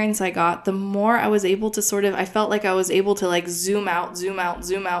experience I got, the more I was able to I felt like I was able to like zoom out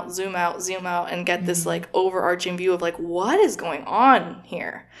and get this like overarching view of like, what is going on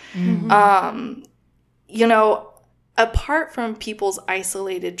here? Apart from people's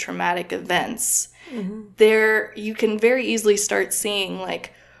isolated traumatic events, there you can very easily start seeing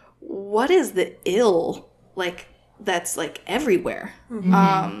like, what is the ill like that's like everywhere.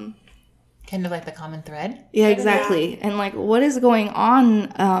 Kind of like the common thread. Yeah, exactly. And like, what is going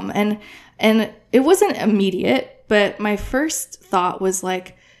on? And it wasn't immediate, but my first thought was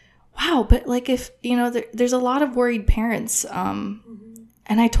like, wow, but like if, there's a lot of worried parents, and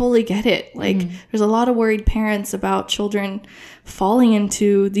I totally get it. Like there's a lot of worried parents about children falling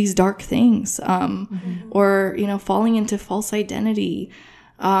into these dark things, or, falling into false identity,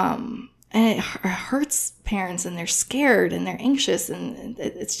 and it hurts parents, and they're scared and they're anxious, and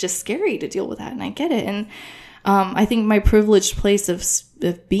it's just scary to deal with that. And I get it. And I think my privileged place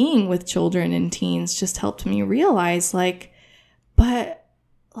of being with children and teens just helped me realize but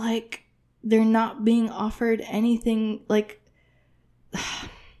they're not being offered anything,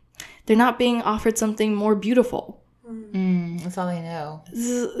 they're not being offered something more beautiful. That's all they know.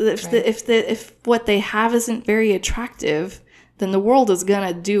 If what they have isn't very attractive, then the world is going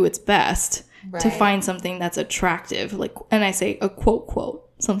to do its best to Right. find something that's attractive. Like, and I say a quote,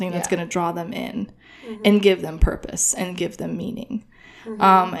 something that's Yeah. going to draw them in and give them purpose and give them meaning.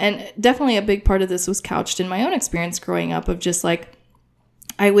 And definitely a big part of this was couched in my own experience growing up of just like,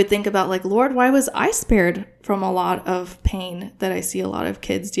 I would think about like, Lord, why was I spared from a lot of pain that I see a lot of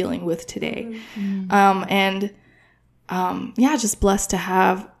kids dealing with today? Just blessed to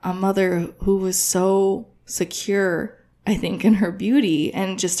have a mother who was so secure, I think, in her beauty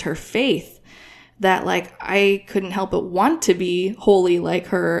and just her faith that like I couldn't help but want to be holy like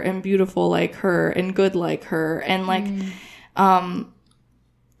her and beautiful like her and good like her. And like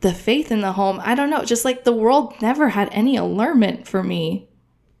the faith in the home, I don't know, just like the world never had any allurement for me.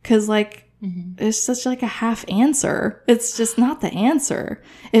 Cause like, it's such like a half answer. It's just not the answer.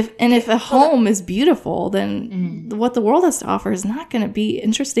 If a home is beautiful, then what the world has to offer is not going to be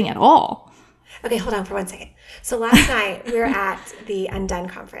interesting at all. Okay, hold on for 1 second. So last night we were at the Undone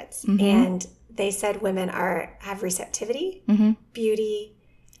conference, and they said women have receptivity, beauty.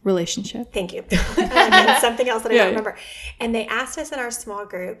 Relationship. Thank you. And something else that I Yeah. don't remember. And they asked us in our small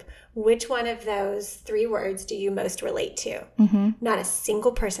group, which one of those 3 words do you most relate to? Not a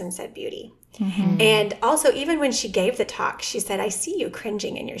single person said beauty. And also, even when she gave the talk, she said, I see you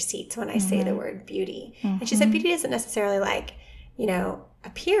cringing in your seats when I say the word beauty. And she said, beauty isn't necessarily like,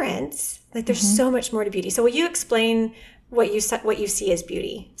 appearance. Like there's so much more to beauty. So will you explain what you see as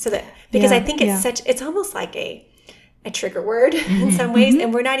beauty? So that, because I think it's almost like a trigger word in some ways,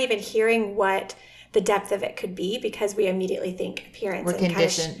 and we're not even hearing what the depth of it could be because we immediately think appearance. We're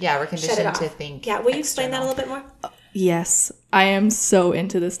conditioned. We're conditioned to think. Yeah, will you explain that a little bit more? Yes, I am so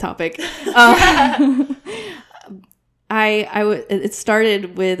into this topic. It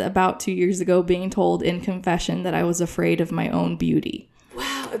started with about 2 years ago being told in confession that I was afraid of my own beauty.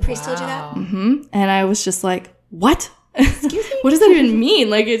 Wow, a priest told you that? And I was just like, what? Excuse me? What does that even mean?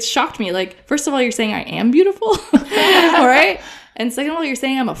 Like, it shocked me. Like, first of all, you're saying I am beautiful, all right? And second of all, you're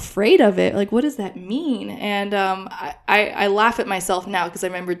saying I'm afraid of it. Like, what does that mean? And I laugh at myself now because I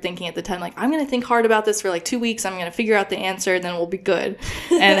remember thinking at the time, like, I'm going to think hard about this for like 2 weeks. I'm going to figure out the answer, and then we'll be good.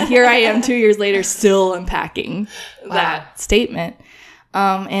 And here I am 2 years later still unpacking that statement.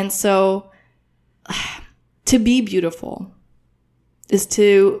 And so to be beautiful is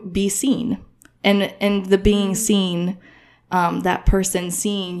to be seen. And the being seen, that person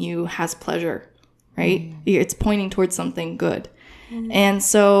seeing you has pleasure, right? It's pointing towards something good. And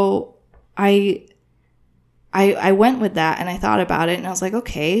so I went with that and I thought about it and I was like,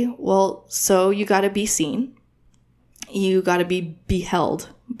 okay, well, so you got to be seen. You got to be beheld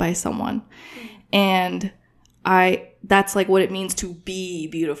by someone. And that's like what it means to be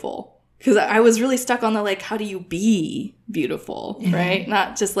beautiful. Because I was really stuck on the, like, how do you be beautiful, right?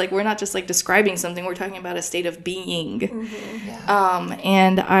 Not just like, we're not just like describing something. We're talking about a state of being.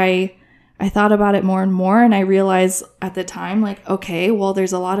 And I thought about it more and more. And I realized at the time, like, okay, well,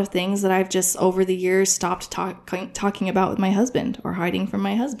 there's a lot of things that I've just over the years stopped talking about with my husband or hiding from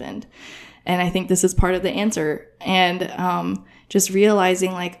my husband. And I think this is part of the answer. And just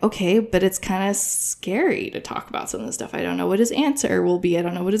realizing like, okay, but it's kind of scary to talk about some of this stuff. I don't know what his answer will be. I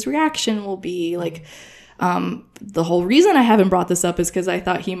don't know what his reaction will be. Like, the whole reason I haven't brought this up is because I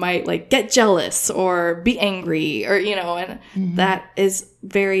thought he might like get jealous or be angry or, and that is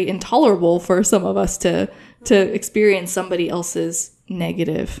very intolerable for some of us to experience somebody else's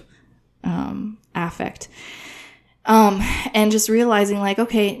negative affect. And just realizing like,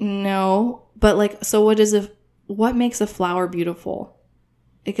 okay, no, but like, so what makes a flower beautiful?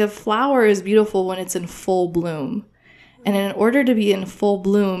 Like a flower is beautiful when it's in full bloom. And in order to be in full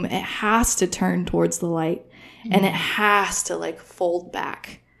bloom, it has to turn towards the light and it has to like fold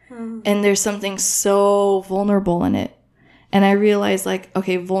back. And there's something so vulnerable in it. And I realized like,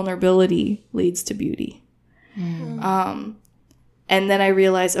 okay, vulnerability leads to beauty. And then I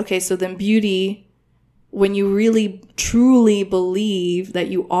realized, okay, so then beauty, when you really truly believe that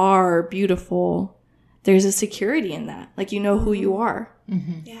you are beautiful, there's a security in that. Like, you know who you are.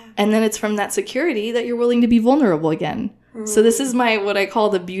 Yeah. And then it's from that security that you're willing to be vulnerable again. So this is what I call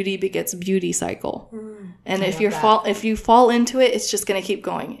the beauty begets beauty cycle. And if you fall into it, it's just going to keep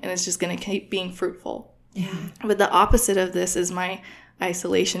going and it's just going to keep being fruitful. Yeah. But the opposite of this is my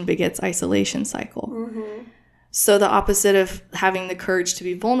isolation begets isolation cycle. So the opposite of having the courage to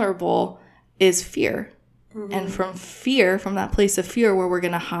be vulnerable is fear. And from that place of fear where we're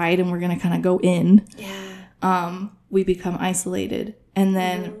going to hide and we're going to kind of go in, we become isolated. And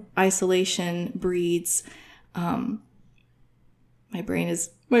then isolation breeds, my brain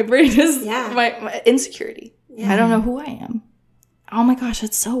is my insecurity. I don't know who I am. Oh my gosh,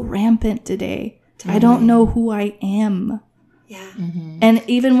 it's so rampant today. I don't know who I am. Yeah. And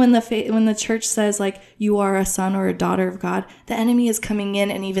even when the church says like you are a son or a daughter of God, the enemy is coming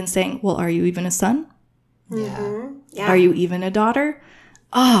in and even saying, well, are you even a son? Yeah. Are you even a daughter?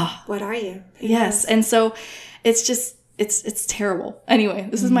 What are you? Who Yes. knows? And so it's just, it's terrible. Anyway,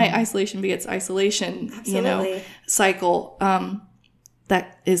 this is my isolation begets isolation, Absolutely. cycle.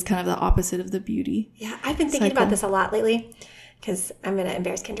 That is kind of the opposite of the beauty. Yeah, I've been thinking about this a lot lately because I'm going to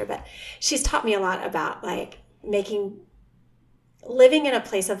embarrass Kendra, but she's taught me a lot about like living in a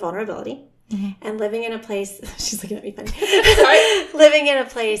place of vulnerability and living in a place, she's looking at me funny. Sorry. Living in a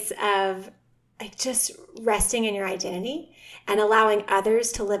place of like just resting in your identity and allowing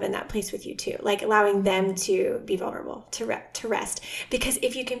others to live in that place with you too. Like allowing them to be vulnerable, to rest. Because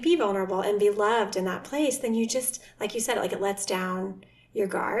if you can be vulnerable and be loved in that place, then you just, like you said, like it lets down your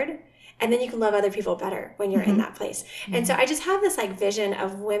guard, and then you can love other people better when you're in that place. And so I just have this like vision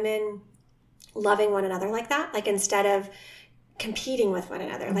of women loving one another like that, like instead of competing with one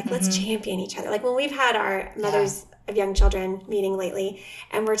another, like let's champion each other. Like when we've had our mothers of young children meeting lately,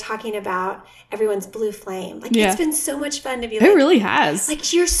 and we're talking about everyone's blue flame, like it's been so much fun to be like, it really has,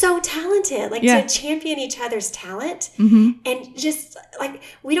 like you're so talented, like to champion each other's talent. And just like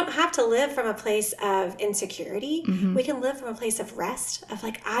we don't have to live from a place of insecurity. We can live from a place of rest, of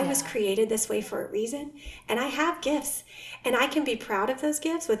like I was created this way for a reason, and I have gifts, and I can be proud of those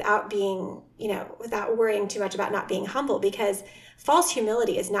gifts without being, without worrying too much about not being humble, because false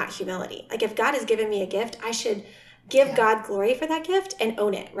humility is not humility. Like if God has given me a gift, I should give God glory for that gift and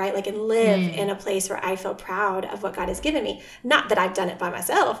own it, right? Like, and live in a place where I feel proud of what God has given me. Not that I've done it by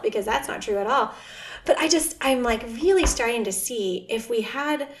myself, because that's not true at all. But I'm like really starting to see if we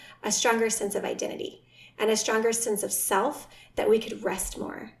had a stronger sense of identity and a stronger sense of self, that we could rest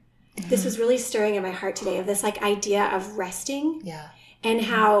more. This was really stirring in my heart today, of this like idea of resting and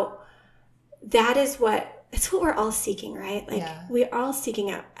how it's what we're all seeking, right? Like we're all seeking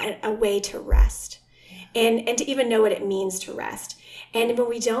a way to rest. And to even know what it means to rest. And when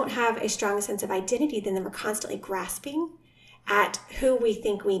we don't have a strong sense of identity, then we're constantly grasping at who we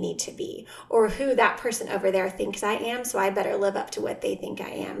think we need to be, or who that person over there thinks I am, so I better live up to what they think I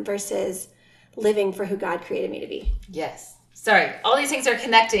am, versus living for who God created me to be. Yes. Sorry, all these things are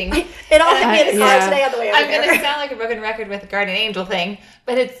connecting. It all hit me in the car today on the way over I'm going to sound like a broken record with the guardian angel thing,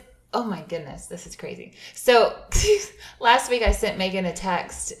 but it's, oh my goodness, this is crazy. So last week I sent Megan a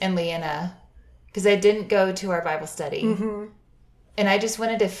text and Leanna, because I didn't go to our Bible study. And I just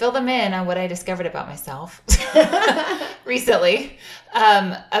wanted to fill them in on what I discovered about myself recently,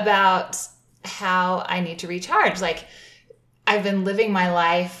 about how I need to recharge. Like, I've been living my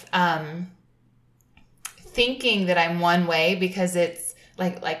life thinking that I'm one way, because it's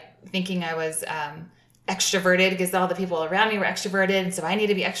like thinking I was extroverted because all the people around me were extroverted, and so I need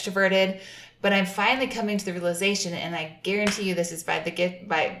to be extroverted. But I'm finally coming to the realization, and I guarantee you this is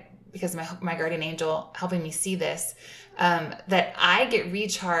because my guardian angel helping me see this, that I get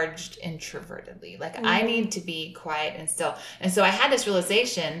recharged introvertedly. Like I need to be quiet and still. And so I had this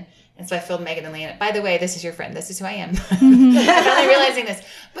realization, and so I filled Megan and Leanna. By the way, this is your friend. This is who I am. I'm finally realizing this.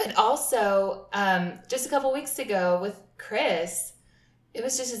 But also, just a couple weeks ago with Chris, it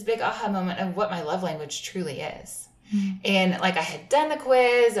was just this big aha moment of what my love language truly is. And like I had done the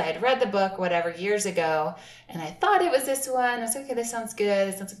quiz, I had read the book, whatever, years ago, and I thought it was this one. I was like, okay, this sounds good.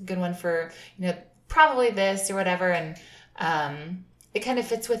 This sounds like a good one for, probably this or whatever. And it kind of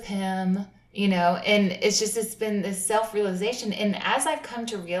fits with him, and it's been this self-realization. And as I've come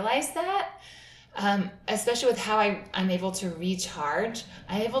to realize that, especially with how I'm able to recharge,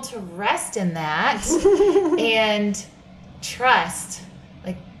 I'm able to rest in that and trust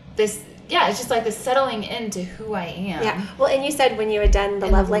like this. Yeah, it's just like the settling into who I am. Yeah. Well, and you said when you had done the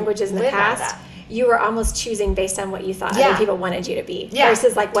love languages in the past, you were almost choosing based on what you thought other people wanted you to be,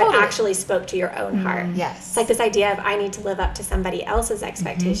 versus like what actually spoke to your own heart. Yes. It's like this idea of I need to live up to somebody else's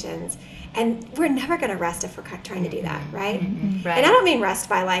expectations. And we're never going to rest if we're trying to do that, right? Right. And I don't mean rest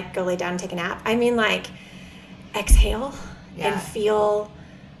by like go lay down and take a nap. I mean like exhale and feel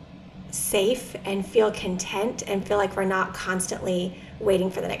safe and feel content and feel like we're not constantly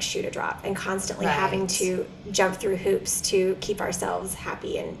waiting for the next shoe to drop and constantly having to jump through hoops to keep ourselves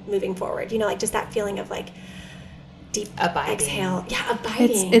happy and moving forward. Like just that feeling of like deep abiding. Exhale. Yeah,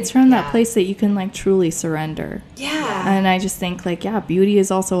 abiding. It's from that place that you can like truly surrender. Yeah. And I just think like, beauty is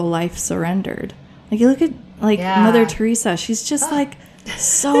also a life surrendered. Like you look at like Mother Teresa, she's just like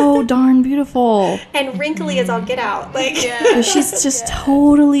so darn beautiful. And wrinkly as all get out. Like but she's just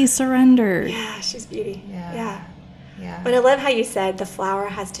totally surrendered. Yeah, she's beauty. Yeah. But I love how you said the flower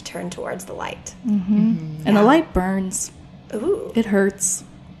has to turn towards the light. And the light burns. Ooh. It hurts.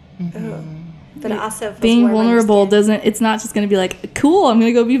 Ooh. but it also feels being warm on your vulnerable skin. it's not just going to be like, cool, I'm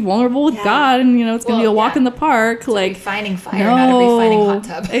going to go be vulnerable with Yeah. God, and it's going to be a walk yeah. in the park. Like, refining fire, not a refining hot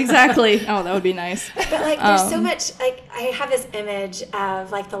tub. Exactly. Oh, that would be nice. But like, there's so much. Like, I have this image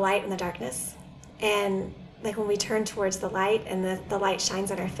of like the light and the darkness, and like when we turn towards the light and the light shines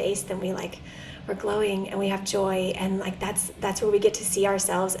on our face, then we're glowing and we have joy, and like that's where we get to see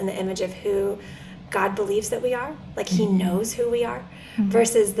ourselves in the image of who God believes that we are. Like He knows who we are,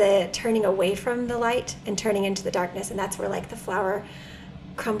 versus the turning away from the light and turning into the darkness, and that's where like the flower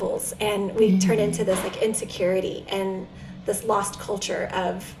crumbles and we turn into this like insecurity and this lost culture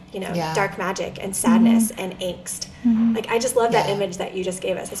of dark magic and sadness and angst. Like, I just love that image that you just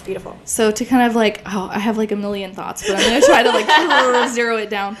gave us. It's beautiful. So to kind of like, I have like a million thoughts, but I'm going to try to like zero it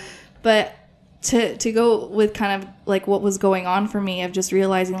down. But to go with kind of like what was going on for me of just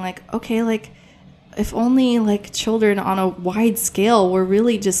realizing like, okay, like if only like children on a wide scale were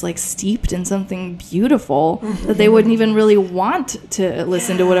really just like steeped in something beautiful, that they wouldn't even really want to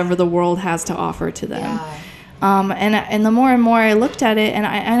listen to whatever the world has to offer to them. And the more and more I looked at it, and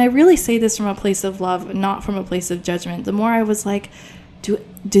I really say this from a place of love, not from a place of judgment, the more I was like, do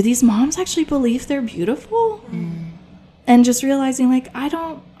these moms actually believe they're beautiful? And just realizing like, I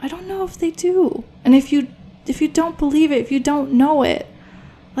don't know if they do. And if you don't believe it, if you don't know it,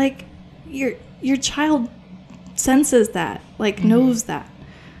 like your child senses that, like knows that.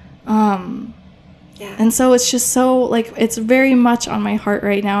 And so it's just so like, it's very much on my heart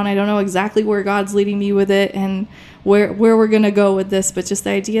right now, and I don't know exactly where God's leading me with it and where we're going to go with this, but just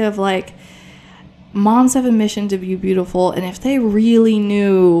the idea of like, moms have a mission to be beautiful, and if they really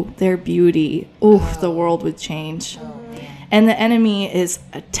knew their beauty, the world would change. And the enemy is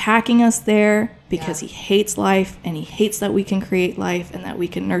attacking us there because he hates life, and he hates that we can create life and that we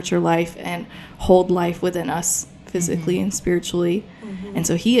can nurture life and hold life within us physically and spiritually. And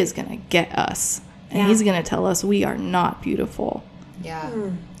so he is going to get us, and he's going to tell us we are not beautiful.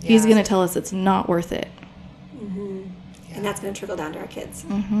 He's going to tell us it's not worth it. And that's going to trickle down to our kids.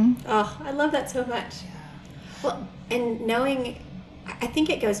 Oh, I love that so much. Well, and knowing, I think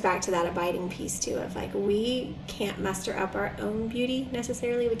it goes back to that abiding piece too, of like, we can't muster up our own beauty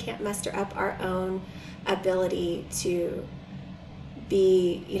necessarily. We can't muster up our own ability to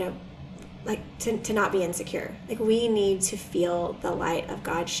be, like to not be insecure. Like, we need to feel the light of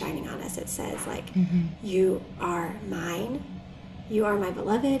God shining on us. It says like, you are mine. You are my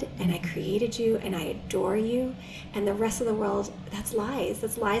beloved, and I created you, and I adore you. And the rest of the world, that's lies.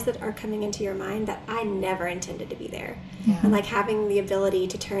 That's lies that are coming into your mind that I never intended to be there. And like, having the ability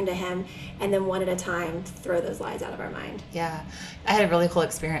to turn to Him, and then one at a time throw those lies out of our mind. Yeah. I had a really cool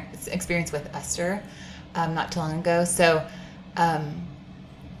experience with Esther not too long ago. So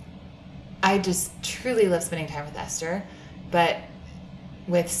I just truly love spending time with Esther. But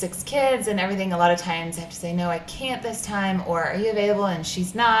with 6 kids and everything, a lot of times I have to say, no, I can't this time, or are you available? And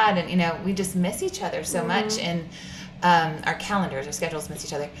she's not. And, we just miss each other so much. And our calendars, our schedules miss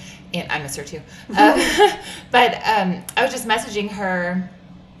each other. And I miss her too. But I was just messaging her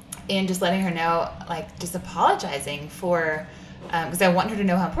and just letting her know, like, just apologizing for, because I want her to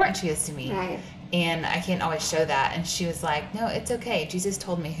know how important she is to me. Right. And I can't always show that. And she was like, no, it's okay. Jesus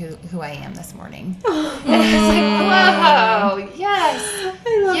told me who I am this morning. And I was like, whoa, yes.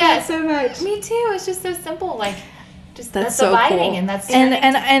 I love that so much. Me too. It's just so simple. Like, just that's so abiding, cool. and that's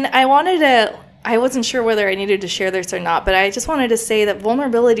and I wanted to, I wasn't sure whether I needed to share this or not, but I just wanted to say that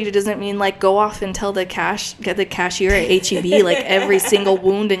vulnerability doesn't mean like go off and tell get the cashier at H-E-B like every single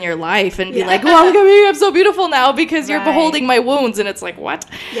wound in your life and be like, well, look at me, I'm so beautiful now because you're beholding my wounds. And it's like, what?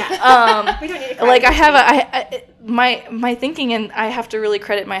 Yeah. We don't need to cry. Like, I have my thinking, and I have to really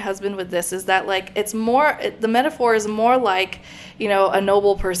credit my husband with this, is that like, it's more, the metaphor is more like, a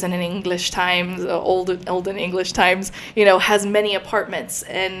noble person in English times, olden English times, has many apartments,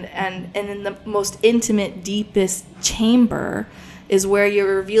 and in the most intimate, deepest chamber is where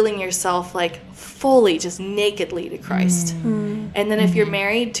you're revealing yourself like fully, just nakedly to Christ. And then if you're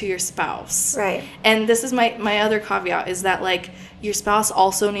married, to your spouse. Right. And this is my other caveat, is that like, your spouse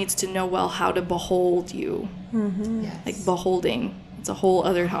also needs to know well how to behold you. Yes. Like, beholding. It's a whole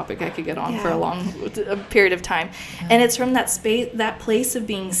other topic I could get on for a period of time. And it's from that place of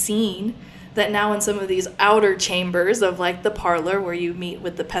being seen, that now in some of these outer chambers of like the parlor where you meet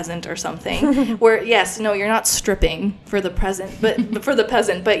with the peasant or something, where you're not stripping for the present, but for the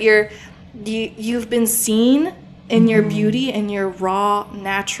peasant, but you've been seen in your beauty and your raw,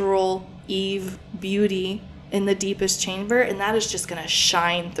 natural Eve beauty in the deepest chamber, and that is just going to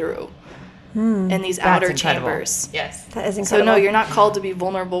shine through. In these outer chambers. Yes. That is incredible. So no, you're not called to be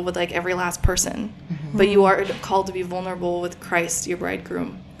vulnerable with like every last person. but you are called to be vulnerable with Christ, your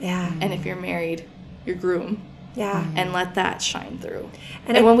bridegroom. Yeah. And if you're married, your groom. Yeah. And let that shine through.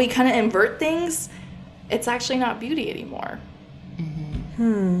 And when we kind of invert things, it's actually not beauty anymore.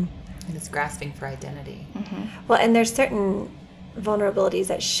 And it's grasping for identity. Well, and there's certain vulnerabilities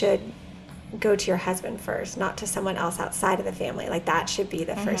that should go to your husband first, not to someone else outside of the family. Like that should be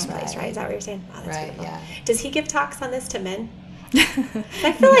the first place, right? Is that what you're saying? Oh, that's Right, beautiful. yeah. Does he give talks on this to men?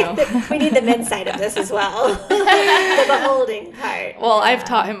 I feel like we need the men's side of this as well. The beholding part. Well, I've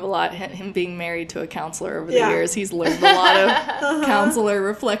taught him a lot, him being married to a counselor over the Yeah. years. He's learned a lot of counselor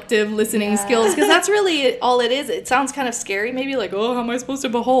reflective listening skills, because that's really all it is. It sounds kind of scary, maybe like, oh, how am I supposed to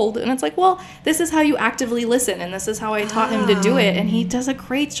behold? And it's like, well, this is how you actively listen, and this is how I taught him to do it, and he does a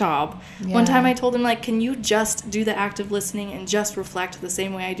great job. Yeah. One time I told him, like, can you just do the active listening and just reflect the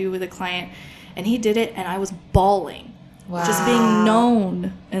same way I do with a client? And he did it, and I was bawling. Wow. Just being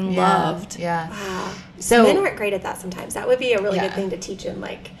known and loved. Yeah. Wow. So Men aren't great at that sometimes. That would be a really Yeah. good thing to teach in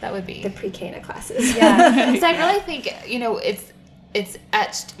like that would be. the pre-Cana classes. Yeah. So I really think, it's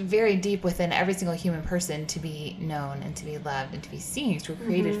etched very deep within every single human person to be known and to be loved and to be seen. Because we're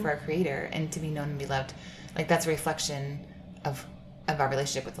created for our Creator, and to be known and be loved. Like that's a reflection of our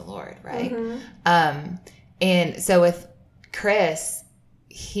relationship with the Lord, right? And so with Chris,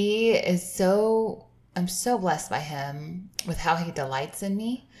 he is so. I'm so blessed by him with how he delights in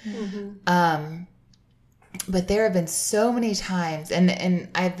me. But there have been so many times, and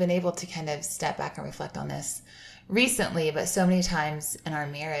I've been able to kind of step back and reflect on this recently, but so many times in our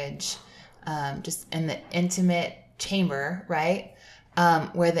marriage, just in the intimate chamber, right?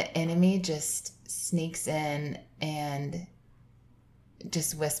 Where the enemy just sneaks in and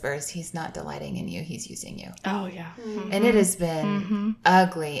just whispers, he's not delighting in you, he's using you. Oh, yeah. And it has been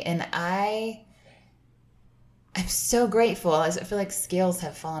ugly. And I'm so grateful. I feel like scales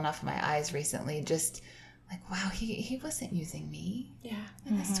have fallen off my eyes recently. Just like, wow, he wasn't using me. Yeah.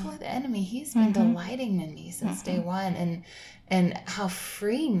 And that's totally the enemy. He's been delighting in me since day one. And how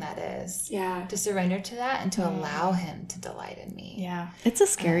freeing that is. Yeah. To surrender to that and to allow him to delight in me. Yeah. It's a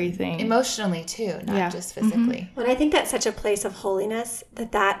scary thing. Emotionally too, not just physically. Well, I think that's such a place of holiness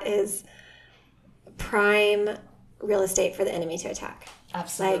that is prime real estate for the enemy to attack.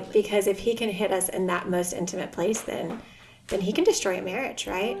 Absolutely. Like, because if he can hit us in that most intimate place, then he can destroy a marriage,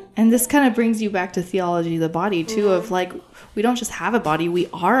 right? And this kind of brings you back to theology of the body too, of like, we don't just have a body, we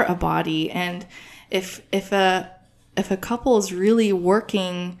are a body. And if a couple is really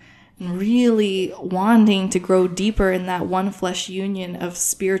working and really wanting to grow deeper in that one flesh union of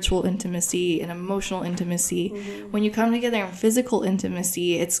spiritual intimacy and emotional intimacy, when you come together in physical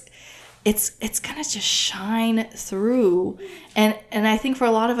intimacy, it's gonna just shine through. And I think for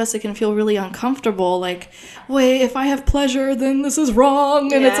a lot of us, it can feel really uncomfortable. Like, wait, if I have pleasure, then this is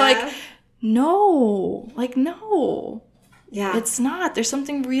wrong. And it's like, no. Yeah. It's not. There's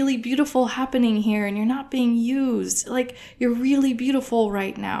something really beautiful happening here, and you're not being used. Like, you're really beautiful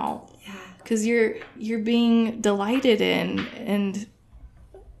right now. Yeah. Because you're being delighted in, and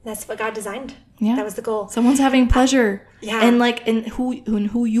That's what God designed. yeah, That was the goal. someone's having pleasure. Yeah. And like in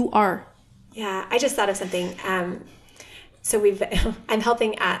who you are. Yeah, I just thought of something. So I'm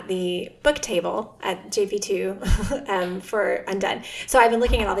helping at the book table at JP2 for Undone. So I've been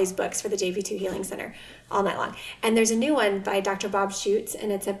looking at all these books for the JP2 Healing Center all night long. And there's a new one by Dr. Bob Schutz,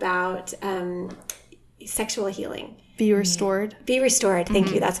 and it's about sexual healing. Be restored. Be Restored.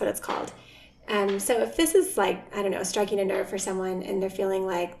 Thank you. That's what it's called. So if this is like, I don't know, striking a nerve for someone and they're feeling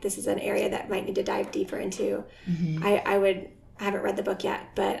like this is an area that might need to dive deeper into, I haven't read the book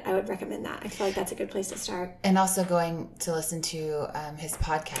yet, but I would recommend that. I feel like that's a good place to start. And also going to listen to his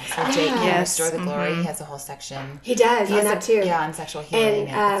podcast with Jake, Yes. Restore the Glory. He has a whole section. He does on that too. Yeah, on sexual healing.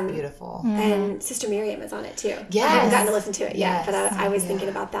 And, it's beautiful. And Sister Miriam is on it too. I haven't Yes. gotten to listen to it yet, Yes. but I was thinking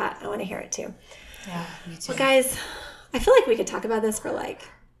about that. I want to hear it too. Yeah, me too. Well, guys, I feel like we could talk about this for like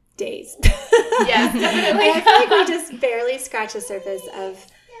days. Yes, definitely. I feel like we just barely scratch the surface of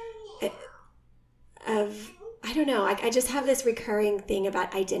I don't know. I just have this recurring thing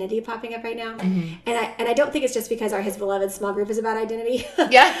about identity popping up right now, and I don't think it's just because our His Beloved small group is about identity.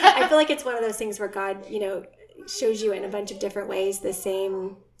 Yeah. I feel like it's one of those things where God, shows you in a bunch of different ways the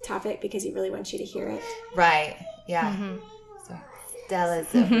same topic because He really wants you to hear it. Right. Yeah. So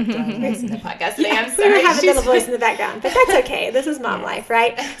Stella's joining us in the podcast today. I'm We sorry. were having a little voice in the background, but that's okay. This is mom life,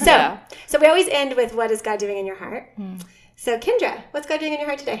 right? So we always end with what is God doing in your heart. So Kendra, what's God doing in your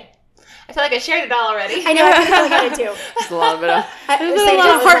heart today? I feel like I shared it all already. I know, I feel like I did too. There's a lot of it. There's There's a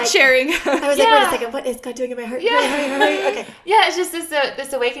lot of heart sharing. I was like, wait a second, what is God doing in my heart? Yeah. Hurry. Okay. Yeah, it's just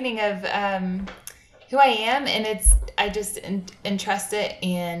this awakening of who I am, and I just entrust it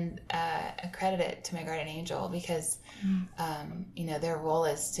and accredit it to my guardian angel, because their role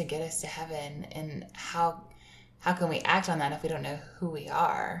is to get us to heaven, and how can we act on that if we don't know who we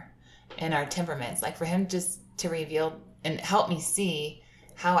are and our temperaments? Like, for him just to reveal and help me see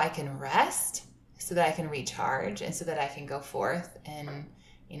how I can rest so that I can recharge and so that I can go forth and,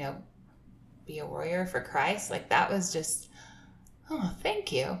 be a warrior for Christ. Like, that was just, oh,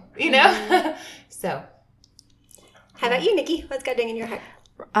 thank you, So. How about you, Nikki? What's God doing in your heart?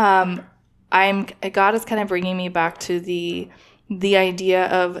 God is kind of bringing me back to the idea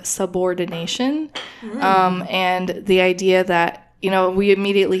of subordination, and the idea that, we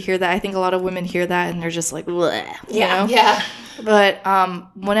immediately hear that. I think a lot of women hear that and they're just like, bleh, you know? Yeah. But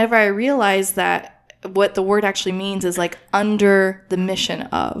whenever I realize that what the word actually means is like under the mission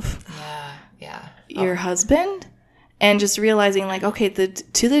of your husband, and just realizing like, okay,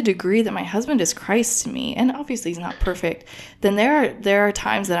 to the degree that my husband is Christ to me, and obviously he's not perfect, then there are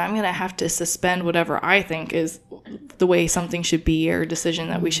times that I'm going to have to suspend whatever I think is the way something should be or decision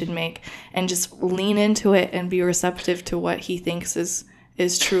that we should make, and just lean into it and be receptive to what he thinks is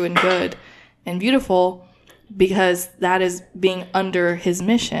true and good and beautiful, because that is being under his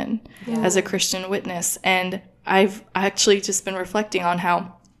mission as a Christian witness. And I've actually just been reflecting on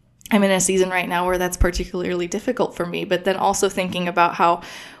how I'm in a season right now where that's particularly difficult for me, but then also thinking about how,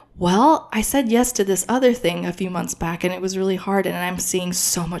 well, I said yes to this other thing a few months back and it was really hard, and I'm seeing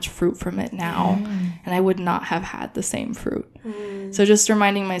so much fruit from it now, and I would not have had the same fruit. So just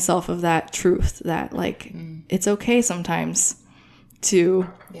reminding myself of that truth, that like it's okay sometimes to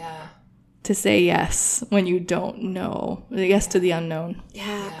say yes when you don't know, yes to the unknown.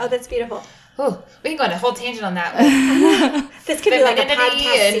 Yeah. Oh, that's beautiful. Ooh, we can go on a whole tangent on that. This could be like a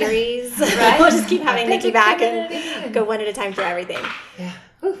podcast series. Right? We'll just keep having Nikki back and go one at a time through everything. Yeah.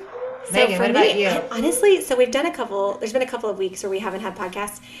 So Megan, for what me, about you? honestly, so there's been a couple of weeks where we haven't had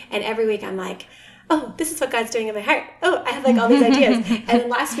podcasts, and every week I'm like, oh, this is what God's doing in my heart. Oh, I have like all these ideas. And then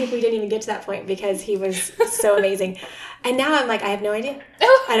last week we didn't even get to that point because he was so amazing. And now I'm like, I have no idea.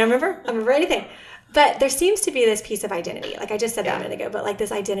 I don't remember anything. But there seems to be this piece of identity. Like I just said that a minute ago, but like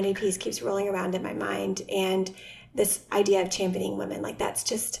this identity piece keeps rolling around in my mind, and this idea of championing women, like that's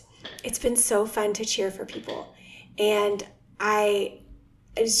just, it's been so fun to cheer for people. And I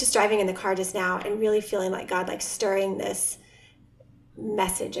was just driving in the car just now and really feeling like God, like stirring this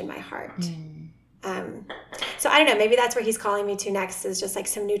message in my heart. So I don't know, maybe that's where he's calling me to next, is just like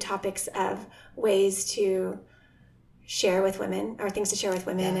some new topics of ways to share with women, or things to share with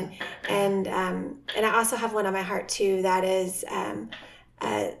women. And I also have one on my heart too, that is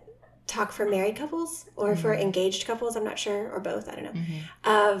talk for married couples or for engaged couples, I'm not sure, or both, I don't know,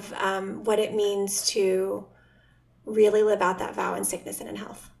 of what it means to really live out that vow in sickness and in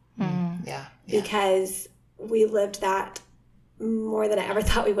health. Because we lived that more than I ever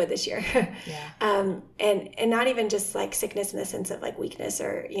thought we would this year. And not even just like sickness in the sense of like weakness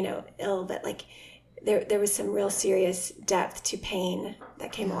or, ill, but like there was some real serious depth to pain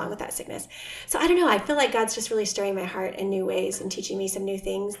that came along with that sickness. So I don't know. I feel like God's just really stirring my heart in new ways and teaching me some new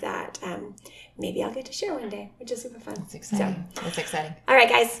things that maybe I'll get to share one day, which is super fun. That's exciting. That's exciting. All right,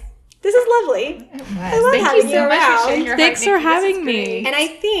 guys. This is lovely. I love Thank having you so much for around. sharing your Thanks heart, for Nikki. This is having me. great. And I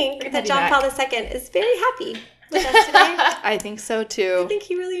think Good that to John be Paul back. II is very happy with us today. I think so too. I think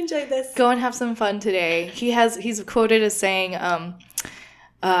he really enjoyed this. Go and have some fun today. He's quoted as saying,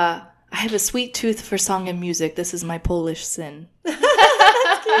 I have a sweet tooth for song and music. This is my Polish sin.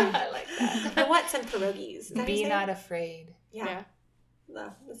 I like that. I want some pierogies. Is that what Be he said? not afraid. Yeah.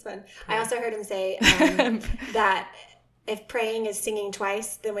 No, that's fun. I also heard him say that if praying is singing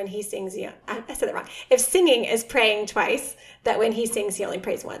twice, then when he sings, I said that wrong. If singing is praying twice, that when he sings, he only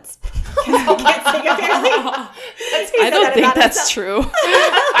prays once. He can't sing apparently. I don't think that's true.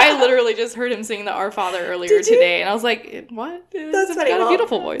 I literally just heard him sing the Our Father earlier today, and I was like, what? That's It's funny. got a Well,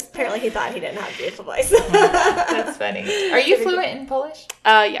 beautiful voice. Apparently he thought he didn't have a beautiful voice. That's funny. Are you fluent in Polish?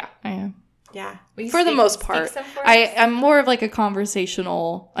 Yeah, I am. Yeah. Will you For the speak- most speak part. some for us? I'm more of like a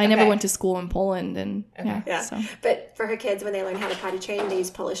conversational. I never Okay. went to school in Poland, and Yeah. so. But for her kids, when they learn how to potty train, they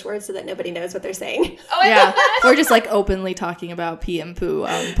use Polish words so that nobody knows what they're saying. Oh, I love Yeah, that. we're just like openly talking about pee and poo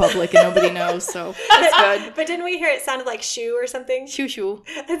out in public, and nobody knows, so that's good. But didn't we hear it sounded like shoe or something? Shoo shoo.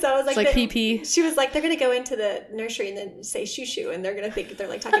 And so I was like, It's like pee. She was like, they're going to go into the nursery and then say shoo shoo, and they're going to think they're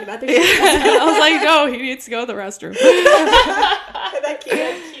like talking about their shoes. I was like, no, he needs to go to the restroom. Isn't that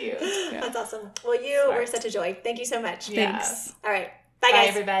cute? Cute. That's awesome. Well, you were such a joy. Thank you so much. Yeah. Thanks. All right. Bye, Bye, guys.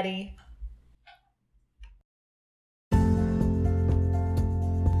 everybody.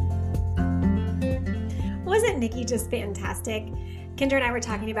 Wasn't Nikki just fantastic? Kendra and I were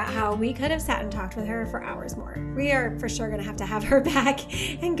talking about how we could have sat and talked with her for hours more. We are for sure going to have her back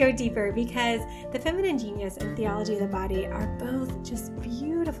and go deeper, because the Feminine Genius and Theology of the Body are both just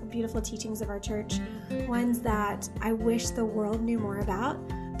beautiful, beautiful teachings of our church, ones that I wish the world knew more about,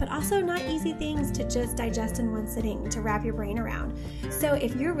 but also not easy things to just digest in one sitting, to wrap your brain around. So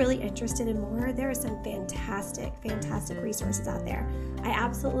if you're really interested in more, there are some fantastic, fantastic resources out there. I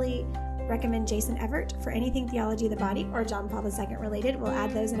absolutely recommend Jason Evert for anything Theology of the Body or John Paul II related. We'll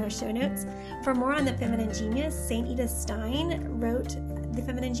add those in our show notes. For more on the Feminine Genius, St. Edith Stein wrote the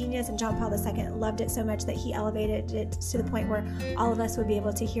Feminine Genius, and John Paul II loved it so much that he elevated it to the point where all of us would be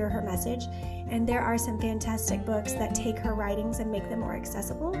able to hear her message. And there are some fantastic books that take her writings and make them more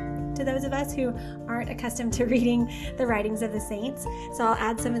accessible to those of us who aren't accustomed to reading the writings of the saints. So I'll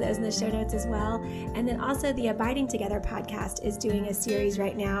add some of those in the show notes as well. And then also the Abiding Together podcast is doing a series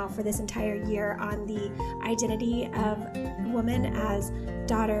right now for this entire year on the identity of woman as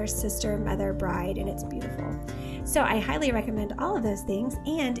daughter, sister, mother, bride, and it's beautiful. So I highly recommend all of those things.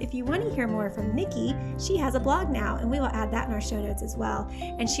 And if you want to hear more from Nikki, she has a blog now, and we will add that in our show notes as well.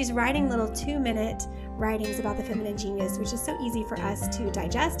 And she's writing little 2-minute writings about the Feminine Genius, which is so easy for us to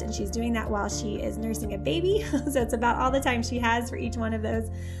digest. And she's doing that while she is nursing a baby. So it's about all the time she has for each one of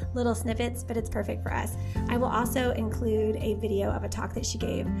those little snippets, but it's perfect for us. I will also include a video of a talk that she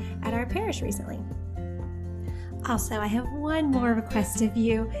gave at our parish recently. Also, I have one more request of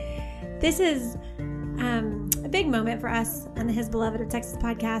you. This is a big moment for us on the His Beloved of Texas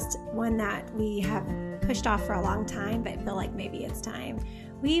podcast, one that we have pushed off for a long time, but feel like maybe it's time.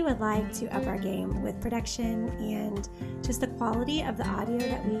 We would like to up our game with production and just the quality of the audio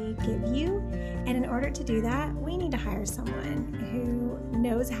that we give you. And in order to do that, we need to hire someone who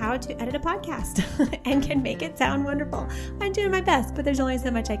knows how to edit a podcast and can make it sound wonderful. I'm doing my best, but there's only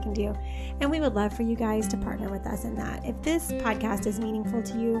so much I can do. And we would love for you guys to partner with us in that. If this podcast is meaningful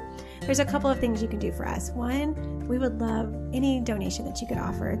to you, there's a couple of things you can do for us. One, we would love any donation that you could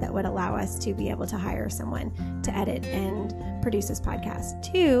offer that would allow us to be able to hire someone to edit and produce this podcast.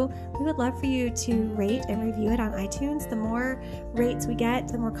 Two, we would love for you to rate and review it on iTunes. The more rates we get,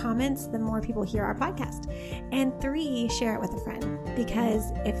 the more comments, the more people hear our podcast. And three, share it with a friend,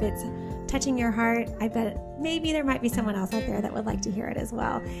 because if it's touching your heart, I bet maybe there might be someone else out there that would like to hear it as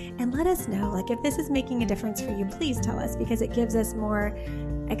well. And let us know, like, if this is making a difference for you, please tell us, because it gives us more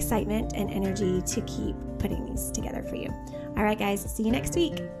excitement and energy to keep putting these together for you. All right, guys, see you next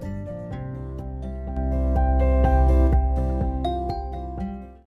week.